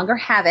no longer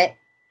have it.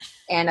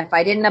 And if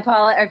I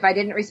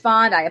didn't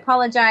respond, I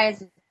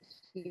apologize. If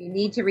you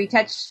need to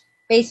retouch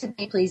base with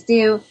me, please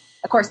do.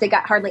 Of course, they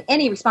got hardly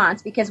any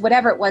response because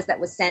whatever it was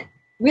that was sent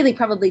really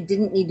probably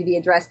didn't need to be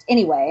addressed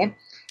anyway.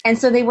 And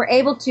so they were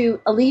able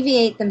to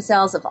alleviate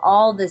themselves of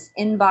all this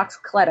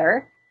inbox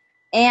clutter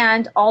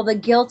and all the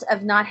guilt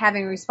of not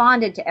having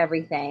responded to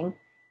everything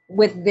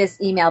with this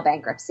email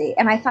bankruptcy.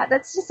 And I thought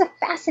that's just a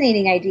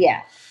fascinating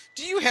idea.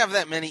 Do you have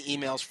that many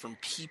emails from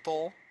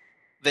people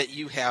that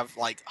you have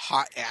like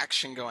hot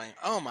action going,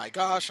 oh my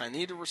gosh, I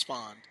need to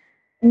respond?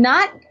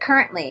 Not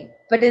currently,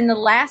 but in the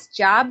last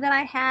job that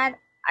I had,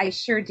 I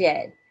sure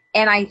did.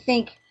 And I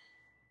think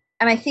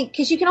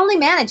because you can only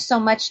manage so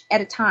much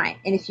at a time.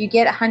 And if you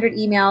get 100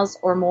 emails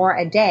or more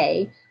a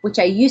day, which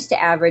I used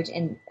to average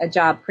in a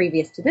job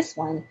previous to this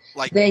one,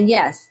 then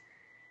yes.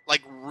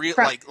 Like real,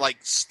 like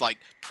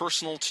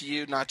personal to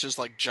you, not just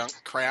like junk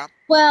crap?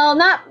 Well,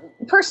 not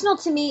personal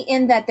to me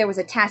in that there was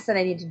a task that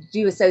I needed to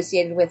do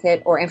associated with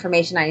it or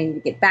information I needed to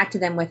get back to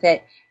them with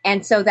it.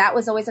 And so that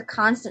was always a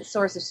constant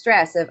source of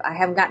stress of I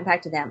haven't gotten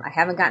back to them.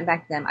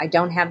 I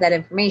don't have that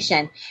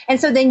information.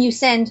 And so then you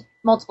send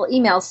multiple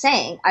emails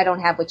saying, I don't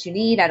have what you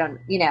need. I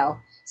don't,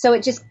 so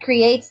it just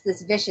creates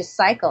this vicious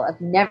cycle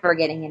of never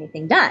getting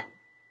anything done.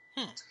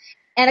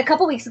 And a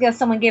couple weeks ago,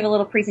 someone gave a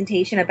little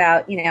presentation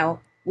about,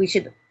 we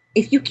should,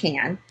 if you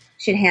can,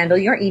 should handle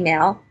your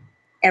email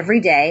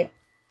every day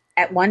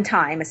at one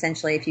time,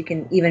 essentially, if you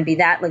can even be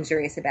that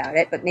luxurious about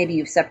it, but maybe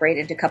you've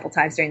separated a couple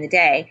times during the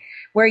day,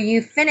 where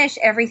you finish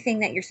everything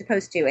that you're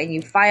supposed to and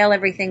you file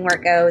everything where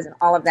it goes and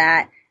all of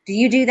that. Do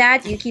you do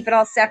that? Do you keep it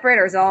all separate,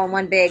 or is it all in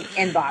one big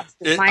inbox?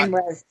 Because mine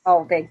was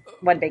all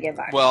one big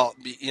inbox. Well,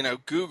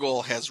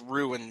 Google has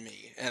ruined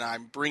me, and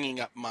I'm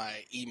bringing up my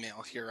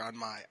email here on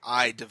my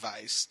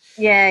iDevice.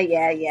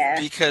 Yeah.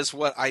 Because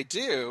what I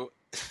do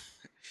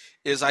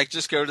is I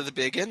just go to the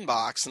big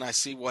inbox and I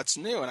see what's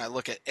new, and I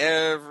look at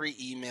every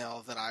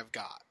email that I've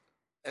got.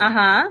 And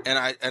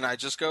I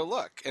just go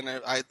look, and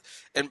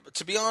and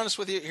to be honest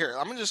with you, here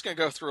I'm just going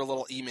to go through a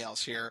little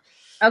emails here.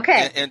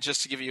 Okay. And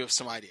just to give you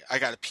some idea, I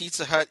got a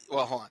Pizza Hut.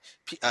 Well, hold on,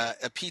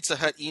 a Pizza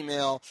Hut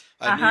email,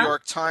 a New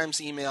York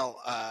Times email.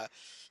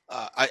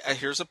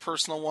 Here's a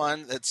personal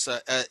one that's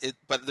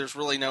but there's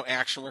really no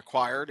action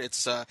required.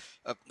 It's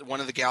one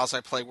of the gals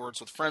I play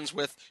Words with Friends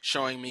with,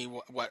 showing me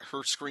what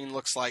her screen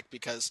looks like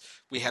because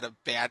we had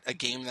a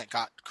game that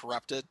got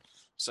corrupted.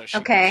 So she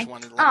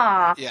wanted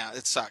to yeah,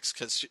 it sucks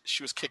because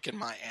she was kicking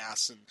my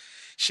ass and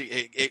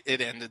it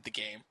ended the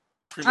game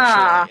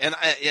prematurely. And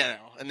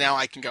and now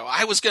I can go,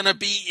 I was gonna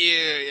beat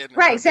you. And,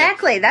 right,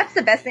 exactly. That's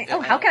the best thing.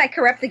 Oh, how can I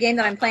corrupt the game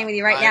that I'm playing with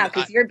you right now?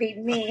 Because you're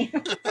beating me.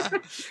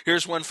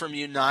 Here's one from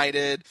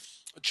United,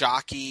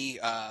 Jockey,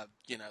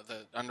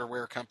 the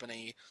underwear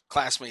company,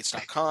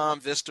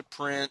 Classmates.com,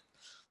 Vistaprint.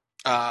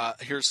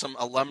 Here's some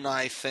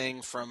alumni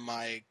thing from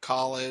my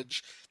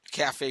college,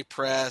 Cafe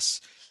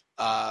Press,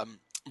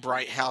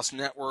 Bright House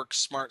Network,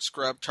 Smart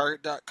Scrub,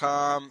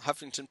 Target.com,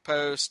 Huffington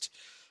Post.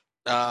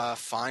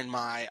 Find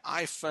My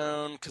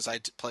iPhone because I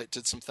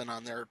did something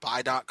on there.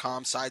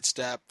 Buy.com,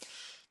 Sidestep,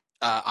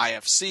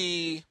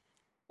 IFC,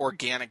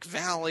 Organic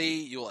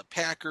Valley, Hewlett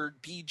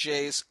Packard,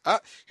 BJ's.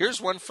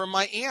 Here's one from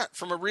my aunt,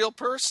 from a real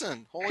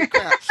person. Holy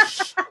crap.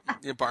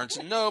 Barnes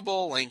 &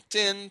 Noble,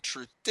 LinkedIn,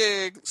 Truth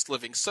Dig,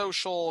 Living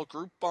Social,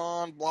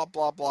 Groupon, blah,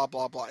 blah, blah,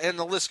 blah, blah. And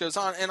the list goes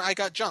on, and I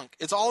got junk.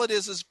 It's all it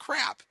is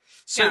crap.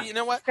 So you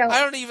know what?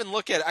 I don't even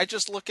look at it. I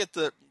just look at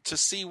to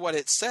see what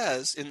it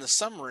says in the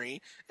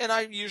summary, and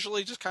I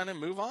usually just kind of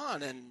move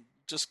on and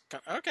just,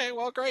 okay,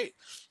 well, great.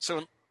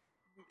 So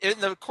in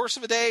the course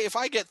of a day, if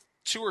I get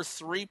 2 or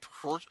 3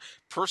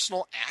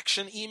 personal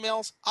action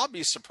emails, I'll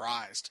be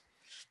surprised,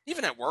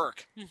 even at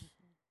work.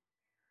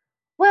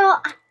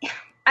 Well,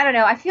 I don't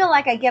know. I feel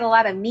like I get a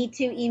lot of Me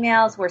Too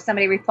emails where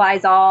somebody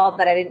replies all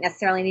that I didn't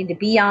necessarily need to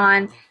be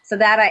on, so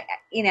that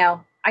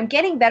I'm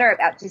getting better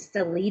about just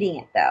deleting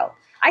it, though.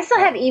 I still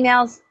have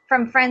emails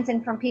from friends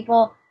and from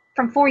people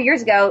from 4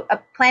 years ago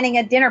planning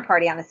a dinner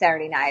party on a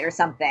Saturday night or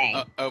something.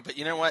 But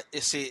you know what?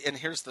 See, and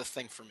here's the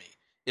thing for me.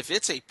 If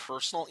it's a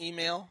personal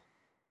email,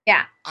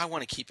 I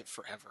want to keep it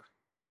forever.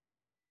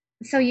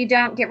 So you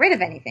don't get rid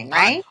of anything,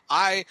 right?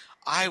 I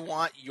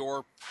want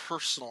your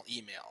personal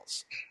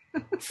emails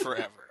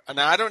forever.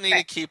 Now, I don't need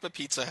to keep a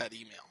Pizza Hut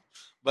email.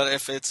 But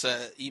if it's an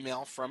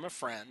email from a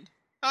friend,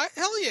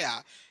 hell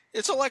yeah.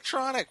 It's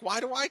electronic. Why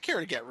do I care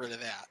to get rid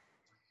of that?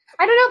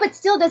 I don't know, but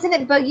still, doesn't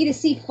it bug you to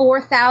see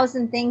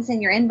 4,000 things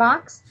in your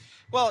inbox?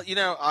 Well,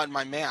 on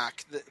my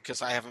Mac,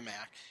 because I have a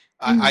Mac,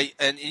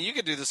 and you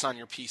can do this on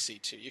your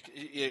PC too.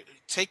 You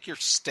take your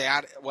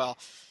well,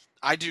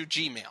 I do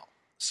Gmail,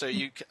 so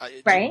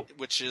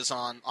which is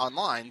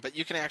online, but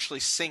you can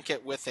actually sync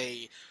it with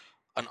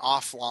an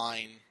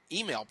offline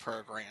email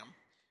program.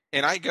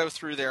 And I go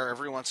through there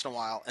every once in a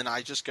while, and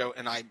I just go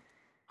and I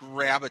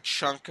grab a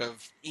chunk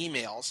of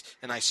emails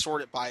and I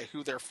sort it by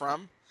who they're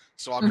from.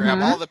 So I'll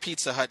grab all the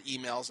Pizza Hut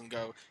emails and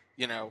go,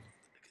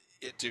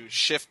 do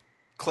shift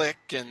click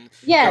and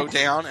go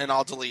down, and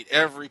I'll delete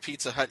every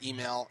Pizza Hut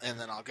email, and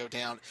then I'll go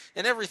down,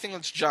 and everything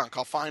that's junk,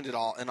 I'll find it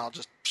all, and I'll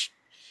just...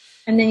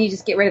 And then you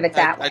just get rid of it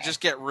that way. I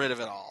just get rid of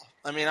it all.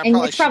 I mean,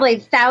 it's probably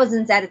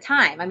thousands at a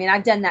time. I mean,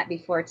 I've done that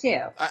before, too.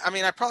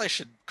 I probably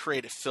should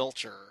create a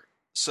filter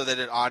so that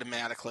it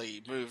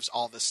automatically moves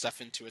all this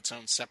stuff into its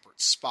own separate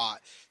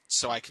spot,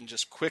 so I can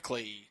just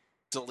quickly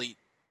delete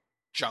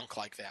junk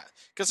like that,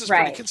 because it's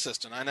pretty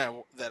consistent. I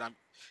know that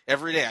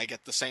every day I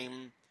get the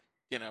same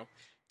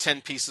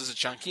 10 pieces of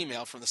junk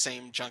email from the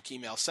same junk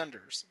email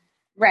senders.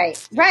 Right,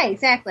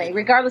 exactly.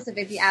 Regardless of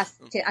if you ask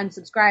to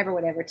unsubscribe or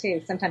whatever,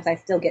 too. Sometimes I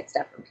still get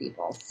stuff from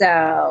people.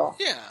 So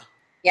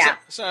yeah.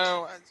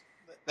 So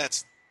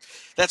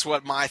that's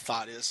what my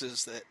thought is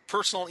that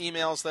personal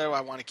emails, though,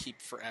 I want to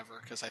keep forever,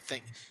 because I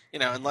think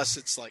unless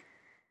it's like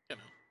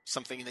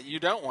something that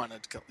you don't want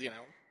to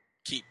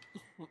keep.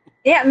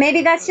 Yeah,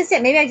 maybe that's just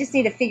it. Maybe I just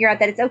need to figure out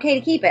that it's okay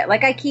to keep it.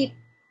 Like I keep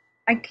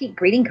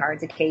greeting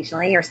cards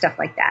occasionally or stuff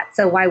like that.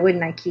 So why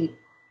wouldn't I keep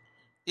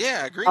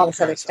all this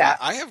other stuff?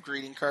 I have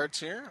greeting cards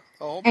here.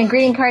 And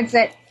greeting cards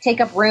that take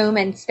up room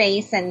and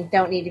space and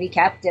don't need to be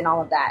kept and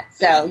all of that.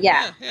 So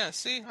yeah.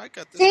 See, I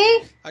got this.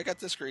 See? I got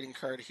this greeting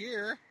card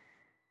here.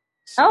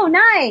 So, oh,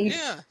 nice.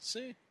 Yeah,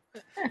 see?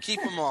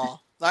 Keep them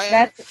all.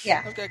 I've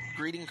got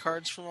greeting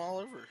cards from all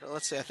over.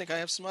 Let's see. I think I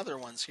have some other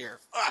ones here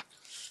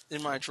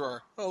in my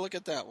drawer. Oh, look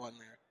at that one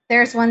there.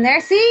 There's one there.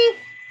 See?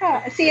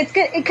 See, it's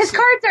good because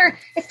cards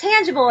it's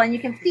tangible and you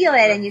can feel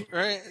it and you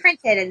print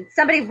it and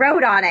somebody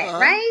wrote on it,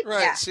 right?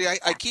 Right. Yeah. See,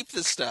 I keep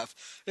this stuff.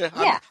 Yeah.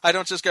 Yeah. I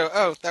don't just go,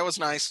 oh, that was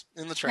nice,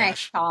 in the trash.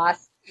 Nice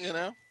toss. You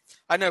know?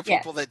 I know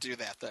people that do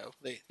that, though.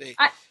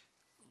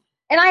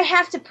 And I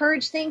have to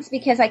purge things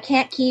because I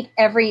can't keep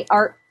every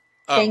art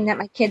thing that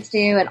my kids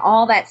do and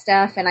all that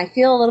stuff, and I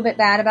feel a little bit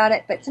bad about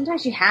it, but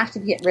sometimes you have to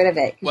get rid of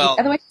it. Well,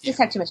 otherwise you just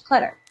have too much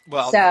clutter.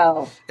 Well,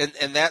 so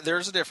and that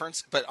there's a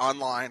difference, but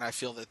online I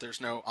feel that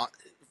there's no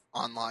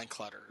online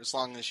clutter as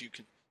long as you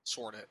can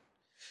sort it.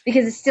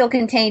 Because it's still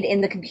contained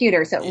in the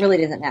computer, so it really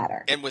doesn't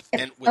matter. And with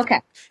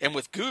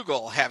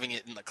Google having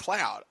it in the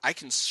cloud, I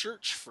can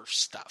search for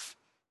stuff.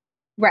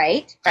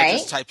 Right. I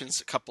just type in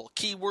a couple of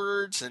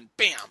keywords and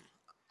bam,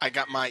 I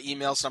got my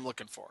emails I'm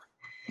looking for.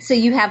 So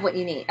you have what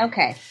you need.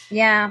 Okay.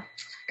 Yeah.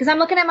 Because I'm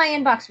looking at my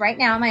inbox right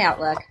now in my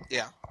Outlook.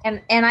 Yeah.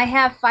 And I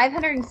have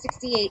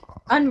 568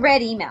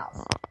 unread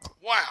emails.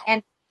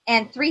 Wow.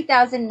 And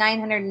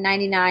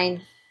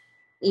 3,999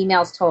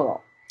 emails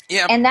total.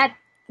 Yeah. And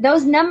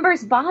those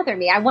numbers bother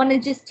me. I want to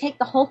just take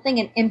the whole thing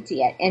and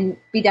empty it and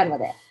be done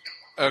with it.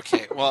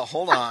 Okay. Well,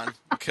 hold on,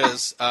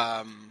 because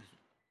I'm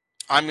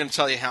going to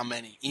tell you how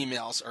many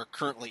emails are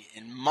currently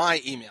in my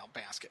email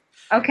basket.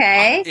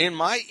 Okay. In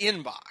my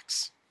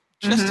inbox,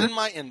 just in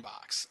my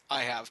inbox,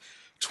 I have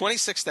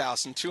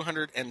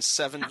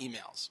 26,207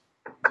 emails.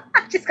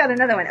 I just got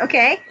another one.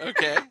 Okay.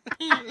 Okay.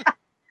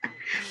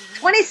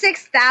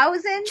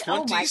 26,000?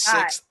 Oh my God.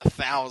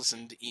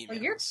 26,000 emails. Well,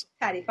 you're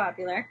patty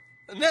popular.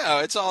 No,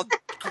 it's all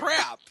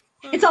crap.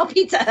 It's all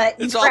Pizza Hut.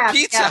 It's all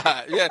Pizza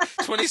Hut. Yeah,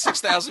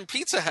 26,000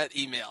 Pizza Hut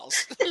emails.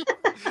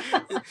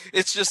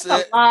 It's just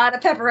a lot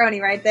of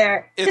pepperoni right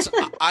there.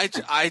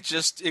 I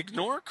just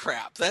ignore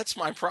crap. That's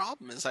my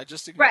problem. Is I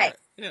just ignore it.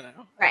 You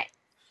know. Right.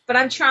 But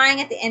I'm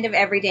trying at the end of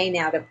every day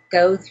now to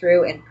go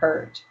through and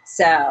purge.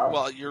 So.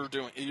 Well, you're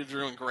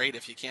doing great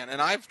if you can, and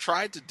I've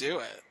tried to do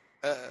it.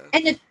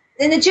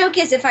 And the joke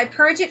is, if I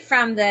purge it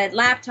from the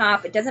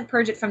laptop, it doesn't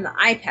purge it from the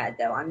iPad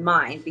though on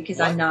mine because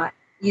I'm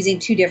using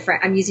two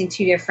different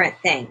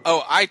things.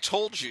 Oh, I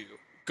told you.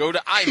 Go to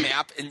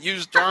IMAP and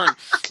use darn.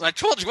 I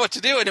told you what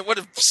to do, and it would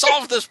have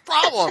solved this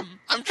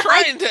problem. I'm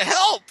trying to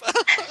help.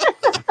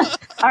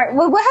 All right.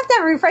 Well, we'll have to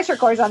have a refresher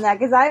course on that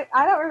because I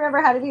don't remember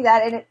how to do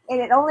that, and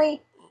it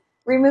only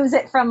removes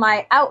it from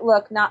my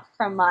Outlook, not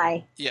from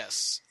my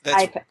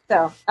iPad.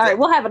 So, all right,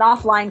 we'll have an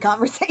offline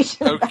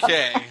conversation.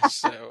 Okay.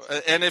 So,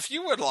 and if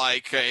you would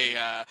like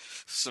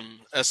some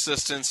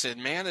assistance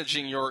in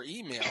managing your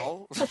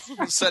email,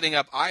 setting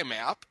up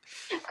IMAP,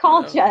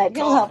 call Judd.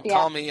 He'll help you out.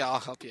 Call me. I'll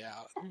help you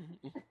out.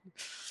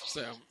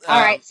 So, all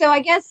right. So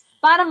I guess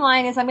bottom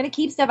line is I'm going to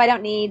keep stuff I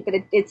don't need, but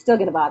it's still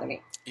going to bother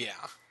me. Yeah,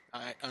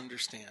 I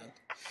understand.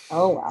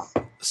 Oh, wow.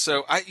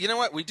 So, you know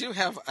what? We do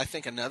have, I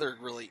think, another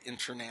really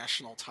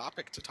international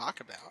topic to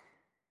talk about.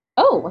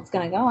 Oh, what's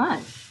going to go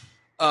on?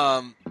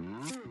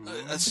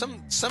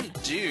 Some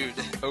dude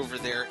over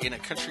there in a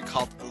country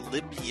called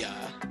Libya.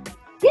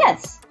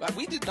 Yes.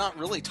 We did not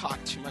really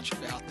talk too much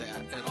about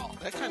that at all.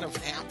 That kind of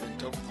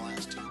happened over the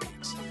last 2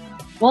 weeks.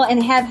 Well,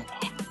 and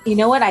you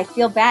know what? I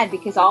feel bad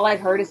because all I've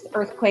heard is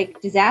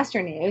earthquake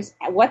disaster news.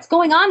 What's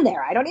going on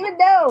there? I don't even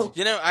know.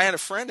 You know, I had a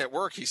friend at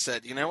work. He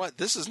said, you know what?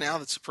 That's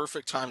the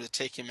perfect time to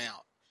take him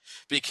out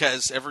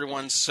because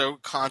everyone's so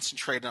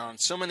concentrated on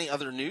so many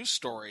other news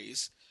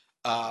stories.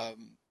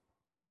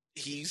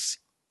 He's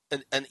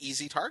an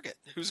easy target.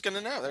 Who's going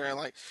to know? They're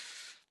like,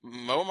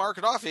 Muammar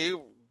Gaddafi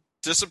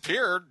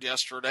disappeared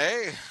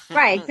yesterday.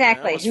 Right,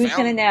 exactly. Who's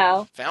going to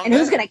know? And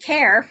who's going to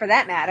care, for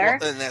that matter?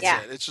 Well, and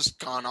that's it. It's just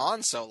gone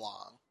on so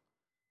long.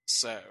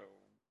 So.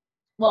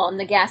 Well, and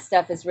the gas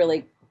stuff is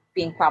really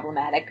being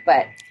problematic,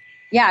 but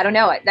yeah, I don't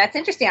know. That's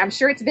interesting. I'm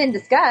sure it's been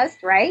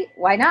discussed, right?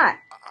 Why not?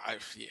 I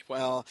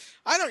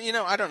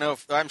don't know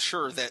if I'm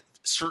sure that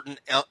certain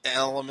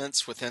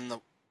elements within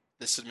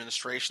this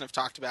administration have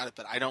talked about it,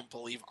 but I don't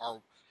believe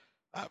our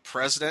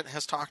president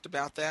has talked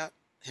about that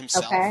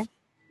himself. Okay.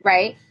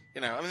 Right.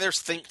 You know, I mean, there's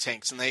think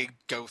tanks, and they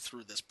go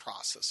through this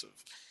process of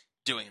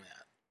doing that.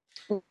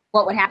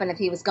 What would happen if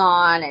he was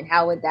gone, and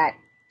how would that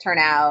turn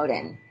out?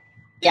 And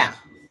yeah.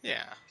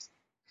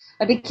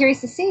 I'd be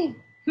curious to see.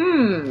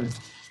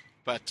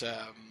 But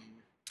I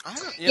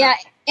don't.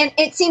 And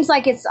it seems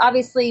like it's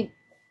obviously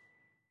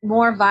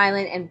more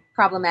violent and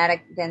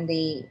problematic than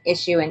the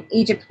issue in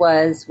Egypt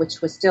was, which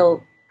was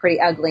still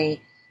pretty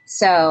ugly.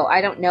 So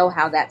I don't know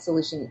how that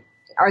solution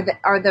are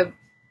the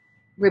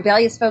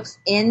rebellious folks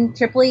in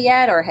Tripoli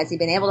yet, or has he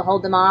been able to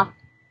hold them off?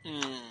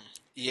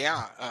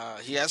 Yeah,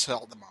 he has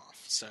held them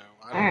off. So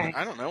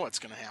I don't know what's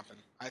going to happen.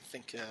 I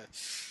think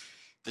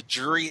the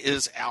jury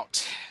is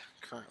out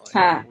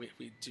currently.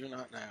 We do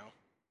not know.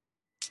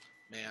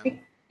 Man.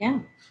 Yeah,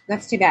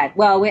 that's too bad.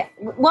 Well,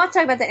 we'll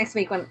talk about that next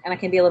week and I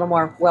can be a little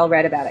more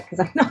well-read about it, because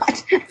I'm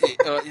not.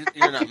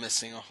 You're not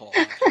missing a whole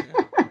lot.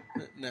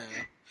 No.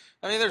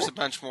 I mean, there's a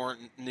bunch more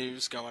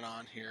news going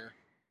on here.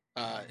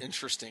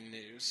 Interesting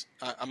news.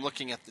 I'm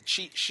looking at the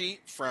cheat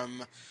sheet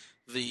from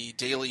the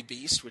Daily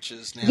Beast, which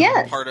is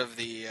now part of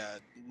the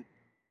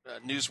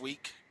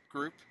Newsweek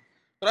group.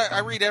 But I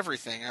read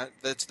everything.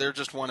 They're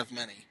just one of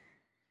many.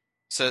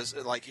 Says,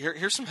 like,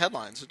 here's some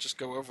headlines. I'll just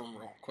go over them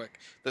real quick.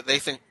 That they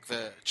think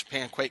the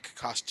Japan quake could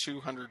cost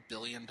 $200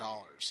 billion.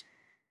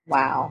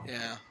 Wow.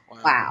 Yeah, wow.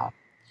 Wow.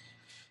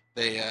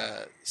 They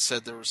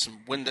said there were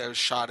some windows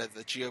shot at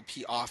the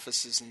GOP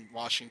offices in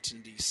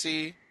Washington,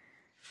 D.C.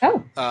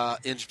 Oh.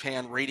 In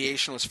Japan,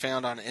 radiation was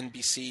found on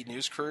NBC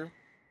news crew.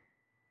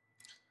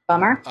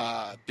 Bummer.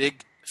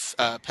 Big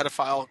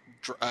pedophile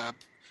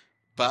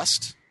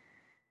bust.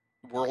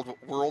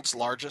 World's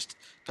largest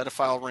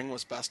pedophile ring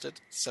was busted.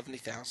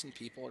 70,000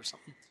 people or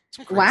something.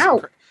 Some crazy,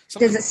 wow.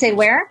 Does it say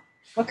where?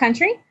 What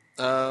country?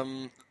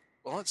 Well,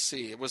 let's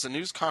see. It was a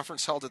news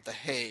conference held at The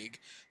Hague.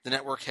 The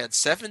network had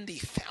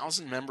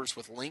 70,000 members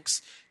with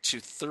links to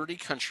 30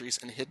 countries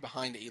and hid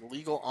behind a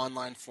legal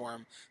online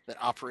forum that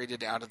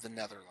operated out of the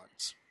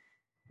Netherlands.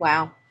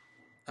 Wow.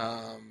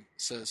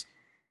 Says,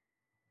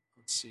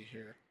 let's see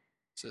here.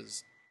 It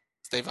says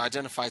they've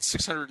identified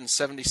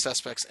 670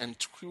 suspects and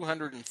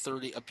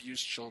 230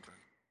 abused children.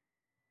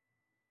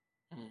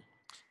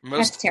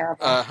 That's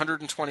terrible.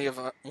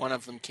 121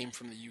 of them came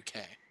from the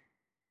UK.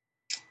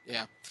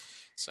 Yeah.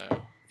 So,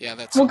 yeah,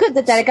 that's... Well, good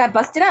that it got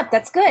busted up.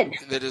 That's good.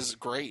 That is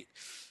great.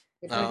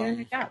 They're doing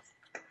their jobs.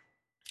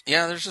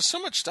 Yeah, there's just so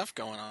much stuff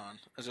going on.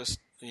 I just,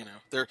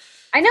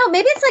 I know,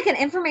 maybe it's like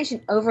an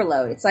information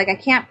overload. It's like I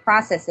can't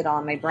process it all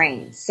in my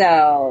brain.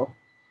 So...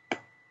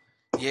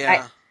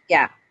 Yeah.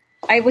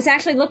 I was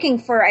actually looking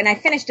for, and I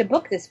finished a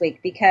book this week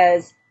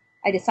because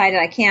I decided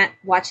I can't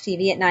watch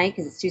TV at night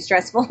because it's too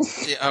stressful.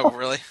 Yeah, oh,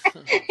 really?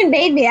 It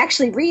made me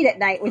actually read at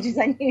night, which is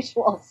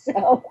unusual.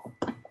 So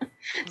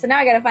now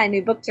I got to find a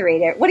new book to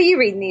read. What are you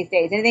reading these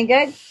days? Anything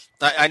good?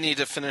 I need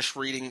to finish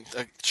reading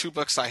two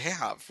books I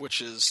have,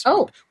 which is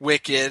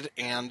Wicked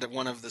and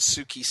one of the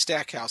Suki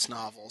Stackhouse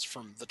novels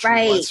from the True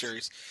Blood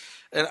series.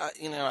 And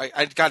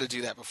I got to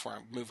do that before I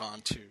move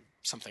on to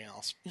something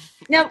else.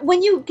 Now,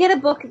 when you get a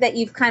book that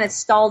you've kind of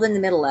stalled in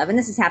the middle of, and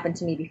this has happened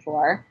to me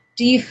before,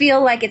 do you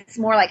feel like it's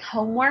more like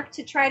homework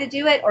to try to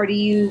do it, or do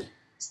you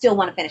still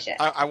want to finish it?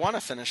 I want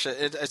to finish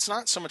it. It's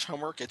not so much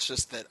homework. It's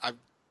just that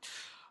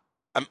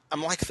I'm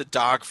like the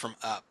dog from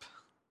Up.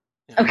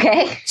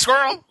 Okay.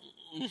 Squirrel!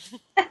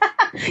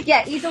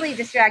 Yeah, easily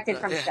distracted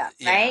from stuff,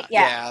 right?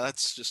 Yeah,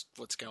 that's just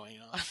what's going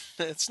on.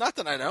 It's not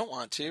that I don't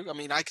want to. I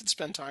mean, I can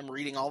spend time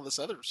reading all this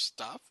other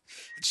stuff.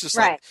 It's just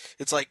like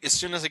as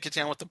soon as I get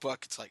down with the book,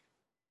 it's like,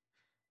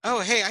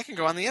 oh, hey, I can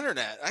go on the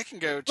internet. I can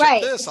go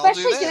check this.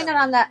 Especially I'll do that. doing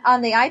it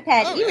on the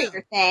iPad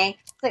e-reader thing.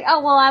 It's like,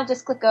 oh, well, I'll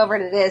just click over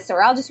to this,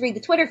 or I'll just read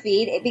the Twitter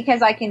feed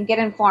because I can get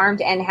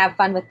informed and have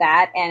fun with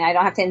that, and I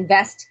don't have to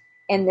invest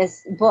in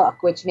this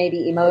book, which may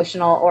be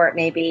emotional or it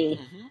may be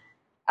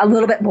a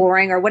little bit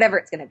boring or whatever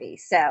it's going to be.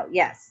 So,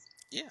 yes.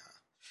 Yeah.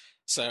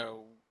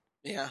 So,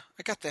 yeah,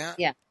 I got that.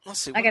 Yeah.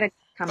 Let's see. I got to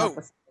come up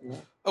with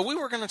something. Oh, we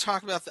were going to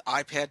talk about the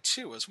iPad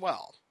 2 as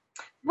well.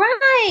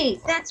 Right.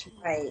 That's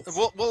right.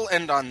 We'll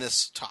end on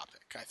this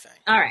topic, I think.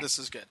 All right. This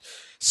is good.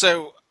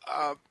 So,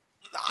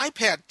 the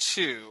iPad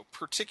 2,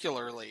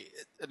 particularly,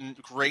 a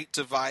great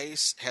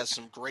device, has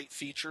some great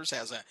features,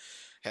 has a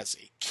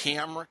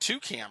camera, two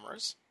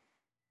cameras,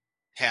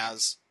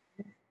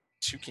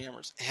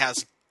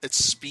 it's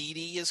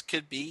speedy as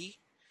could be.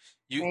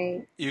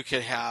 You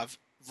could have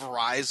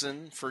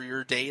Verizon for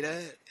your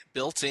data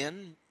built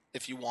in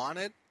if you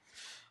wanted.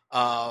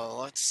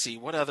 Let's see,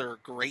 what other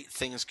great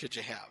things could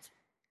you have?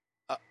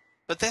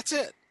 But that's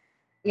it.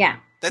 Yeah,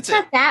 it's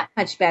not that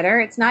much better.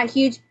 It's not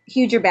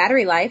huger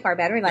battery life. Our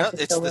battery life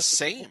is still the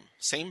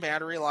same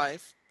battery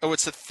life. Oh,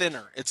 it's a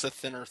thinner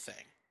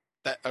thing.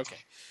 Okay.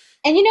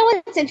 And you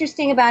know what's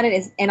interesting about it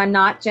is, and I'm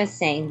not just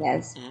saying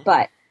this,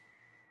 but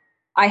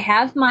I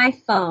have my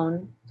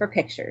phone for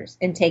pictures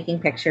and taking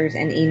pictures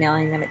and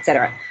emailing them,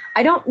 etc.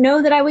 I don't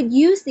know that I would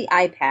use the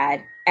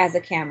iPad as a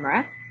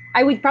camera.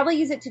 I would probably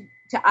use it to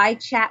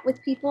iChat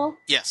with people.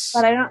 Yes.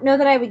 But I don't know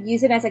that I would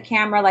use it as a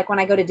camera like when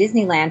I go to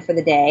Disneyland for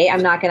the day.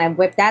 I'm not going to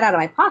whip that out of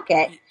my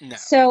pocket. No.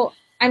 So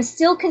I'm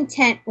still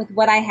content with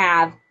what I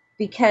have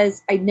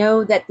because I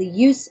know that the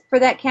use for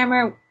that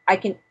camera,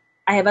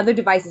 I have other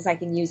devices I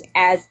can use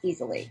as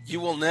easily. You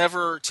will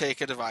never take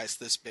a device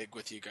this big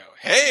with you. Go,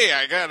 hey,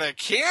 I got a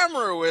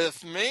camera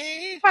with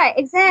me. Right,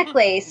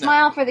 exactly.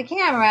 Smile for the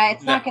camera.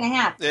 It's not going to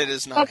happen. It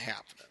is not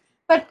happening.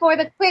 But for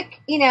the quick,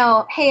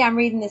 hey, I'm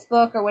reading this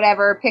book or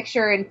whatever,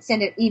 picture and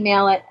send it,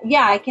 email it.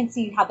 Yeah, I can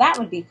see how that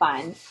would be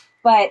fun.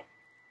 But,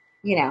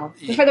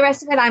 for the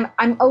rest of it,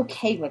 I'm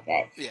okay with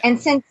it. Yeah. And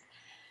since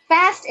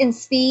fast and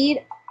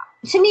speed,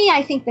 to me,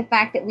 I think the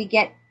fact that we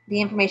get the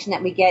information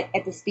that we get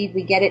at the speed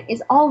we get it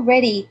is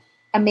already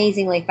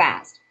amazingly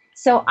fast.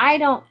 So I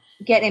don't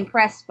get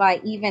impressed by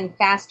even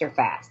faster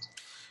fast.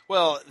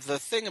 Well, the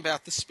thing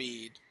about the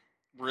speed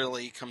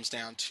really comes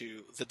down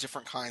to the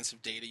different kinds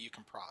of data you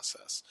can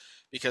process.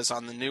 Because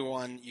on the new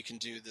one, you can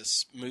do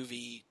this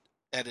movie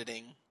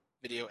editing,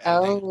 video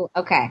editing. Oh,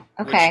 okay.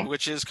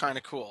 Which is kind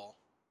of cool.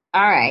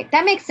 All right.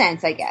 That makes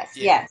sense, I guess.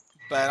 Yeah. Yes.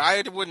 But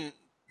I wouldn't...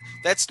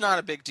 That's not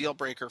a big deal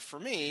breaker for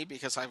me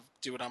because I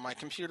do it on my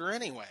computer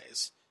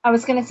anyways. I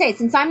was going to say,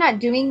 since I'm not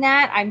doing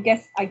that, I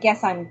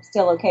guess I'm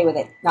still okay with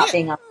it not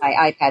being on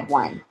my iPad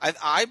 1.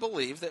 I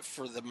believe that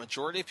for the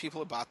majority of people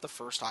who bought the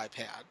first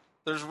iPad,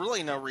 there's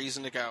really no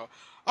reason to go,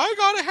 I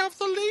gotta have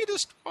the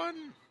latest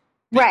one.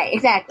 Right,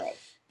 exactly.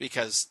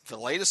 Because the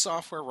latest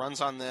software runs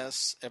on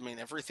this. I mean,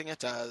 everything it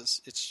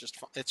does,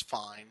 it's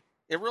fine.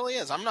 It really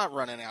is. I'm not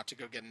running out to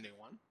go get a new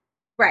one.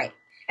 Right.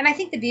 And I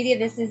think the beauty of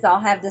this is I'll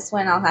have this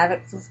one. I'll have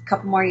it for a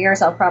couple more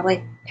years. I'll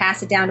probably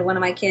pass it down to one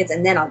of my kids,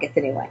 and then I'll get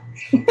the new one.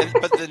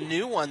 But the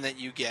new one that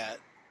you get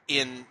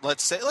in,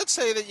 let's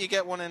say that you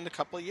get one in a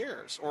couple of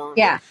years, or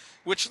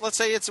which let's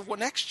say it's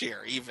next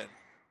year even.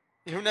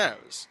 Who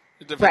knows?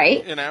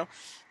 Right. You know,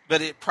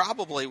 but it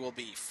probably will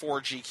be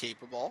 4G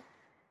capable.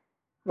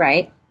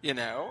 Right. You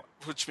know,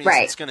 which means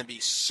it's going to be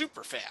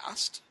super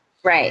fast.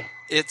 Right.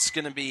 It's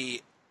going to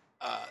be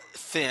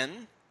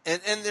thin. And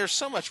there's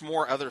so much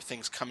more other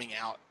things coming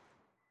out.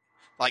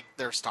 Like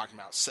there's talking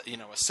about, you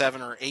know, a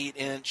 7 or 8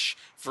 inch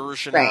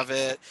version of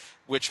it,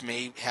 which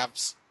may have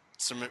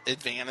some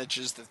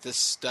advantages that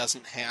this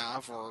doesn't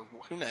have, or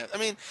who knows. I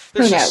mean,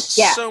 there's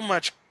just so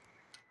much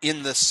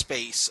in the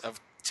space of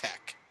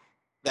tech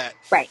that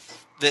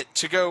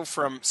to go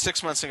from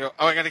 6 months and go,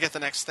 oh, I got to get the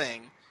next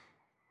thing,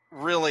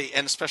 really,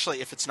 and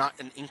especially if it's not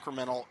an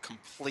incremental,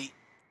 complete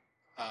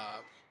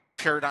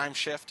paradigm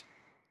shift,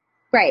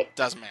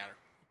 doesn't matter.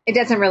 It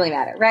doesn't really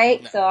matter,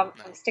 right? No, so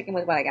I'm sticking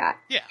with what I got.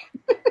 Yeah.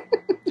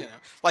 You know,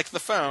 like the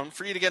phone,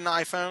 for you to get an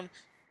iPhone,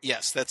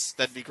 yes,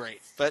 that'd be great.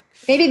 But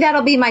maybe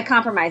that'll be my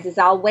compromise is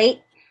I'll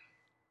wait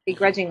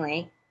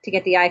begrudgingly to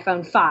get the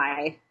iPhone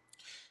 5,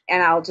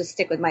 and I'll just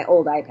stick with my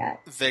old iPad.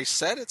 They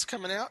said it's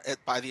coming out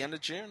by the end of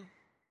June.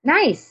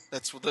 Nice.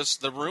 That's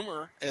the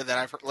rumor that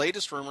I've heard,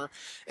 latest rumor,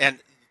 and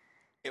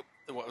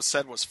what was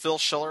said was Phil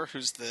Schiller,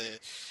 who's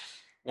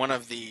one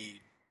of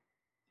the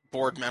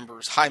board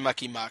members, Hi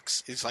Mucky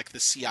Mucks, is like the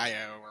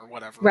CIO or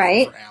whatever for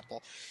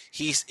Apple.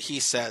 He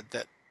said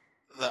that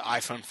the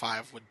iPhone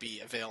 5 would be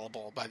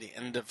available by the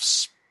end of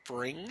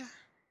spring.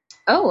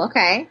 Oh,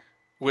 okay.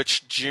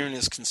 Which June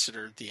is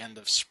considered the end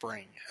of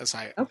spring, as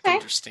I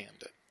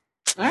understand it.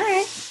 All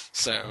right.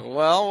 So,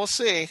 well, we'll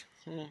see.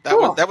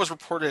 That was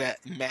reported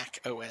at Mac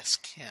OS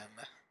Ken,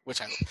 which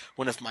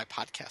one of my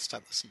podcasts I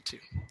listen to.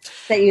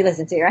 That you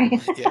listen to, right?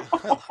 Yeah.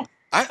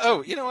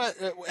 You know what?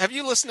 Have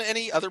you listened to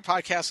any other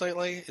podcasts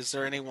lately? Is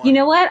there anyone? You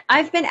know what?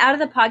 I've been out of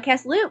the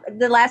podcast loop.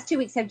 The last 2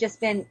 weeks have just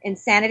been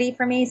insanity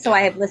for me. So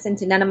I have listened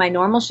to none of my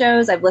normal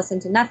shows. I've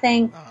listened to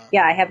nothing.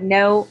 Yeah, I have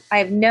no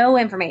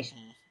information.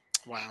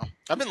 Wow.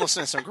 I've been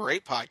listening to some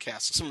great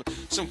podcasts,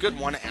 some good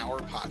 1 hour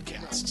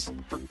podcasts.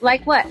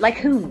 Like what? Like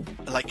whom?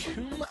 Like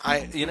whom?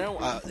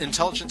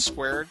 Intelligence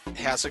Squared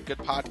has a good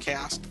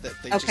podcast that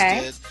they just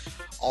did.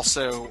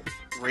 Also,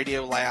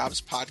 Radio Lab's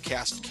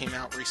podcast came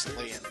out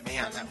recently, and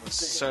man, that was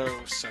so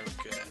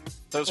good.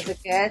 Was it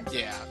good?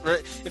 Yeah.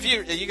 If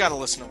you got to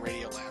listen to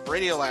Radio Lab.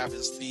 Radio Lab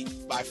is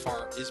by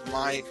far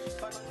my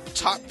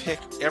top pick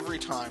every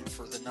time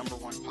for the number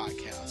one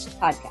podcast.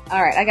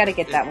 All right, I got to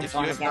get that one. If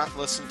you have not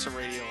listened to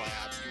Radio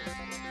Lab,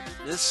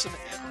 listen.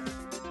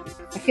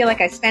 I feel like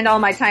I spend all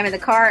my time in the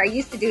car. I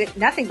used to do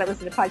nothing but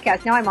listen to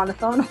podcasts. Now I'm on the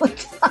phone all the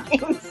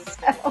time,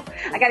 so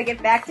I got to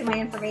get back to my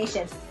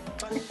information.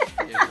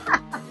 Yeah.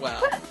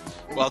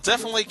 Well,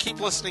 definitely keep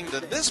listening to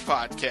this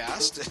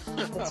podcast.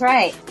 That's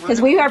right,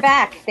 because we are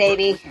back,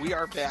 baby. We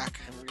are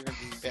back, and we're going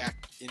to be back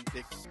in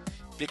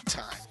big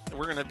time. And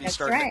we're going to be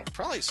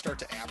probably start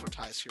to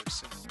advertise here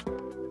soon.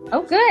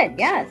 Oh, good.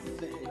 Yes.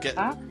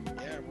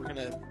 We're going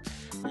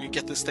to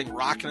get this thing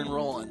rocking and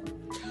rolling.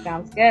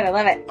 Sounds good. I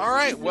love it. All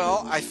right.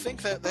 Well, I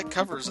think that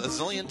covers a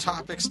zillion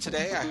topics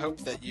today. I hope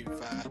that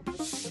you've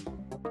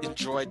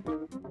enjoyed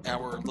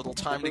our little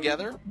time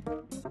together.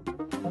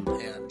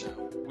 And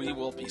we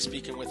will be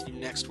speaking with you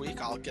next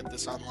week. I'll get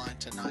this online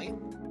tonight.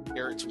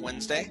 Here it's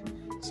Wednesday,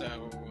 so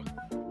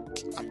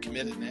I'm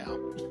committed now.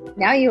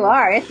 Now you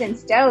are. It's in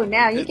stone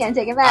now. You can't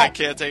take it back. I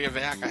can't take it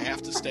back. I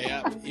have to stay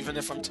up, even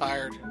if I'm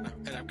tired,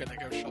 and I'm going to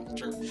go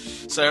shelter.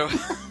 So,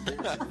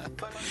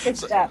 good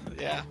stuff.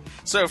 Yeah.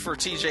 So for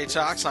TJ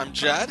Talks, I'm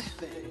Judd.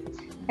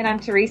 And I'm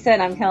Teresa,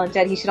 and I'm telling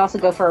Judd he should also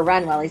go for a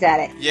run while he's at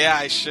it. Yeah,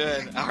 I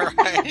should. All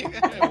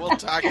right. We'll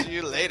talk to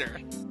you later.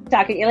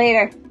 Talk to you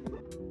later.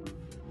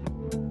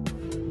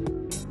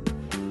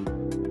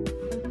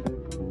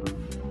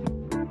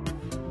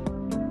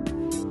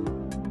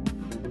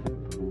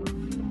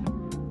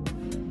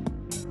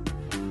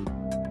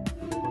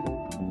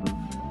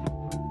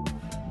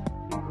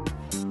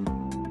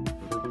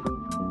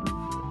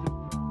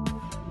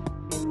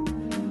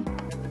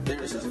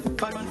 There's a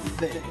funny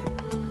thing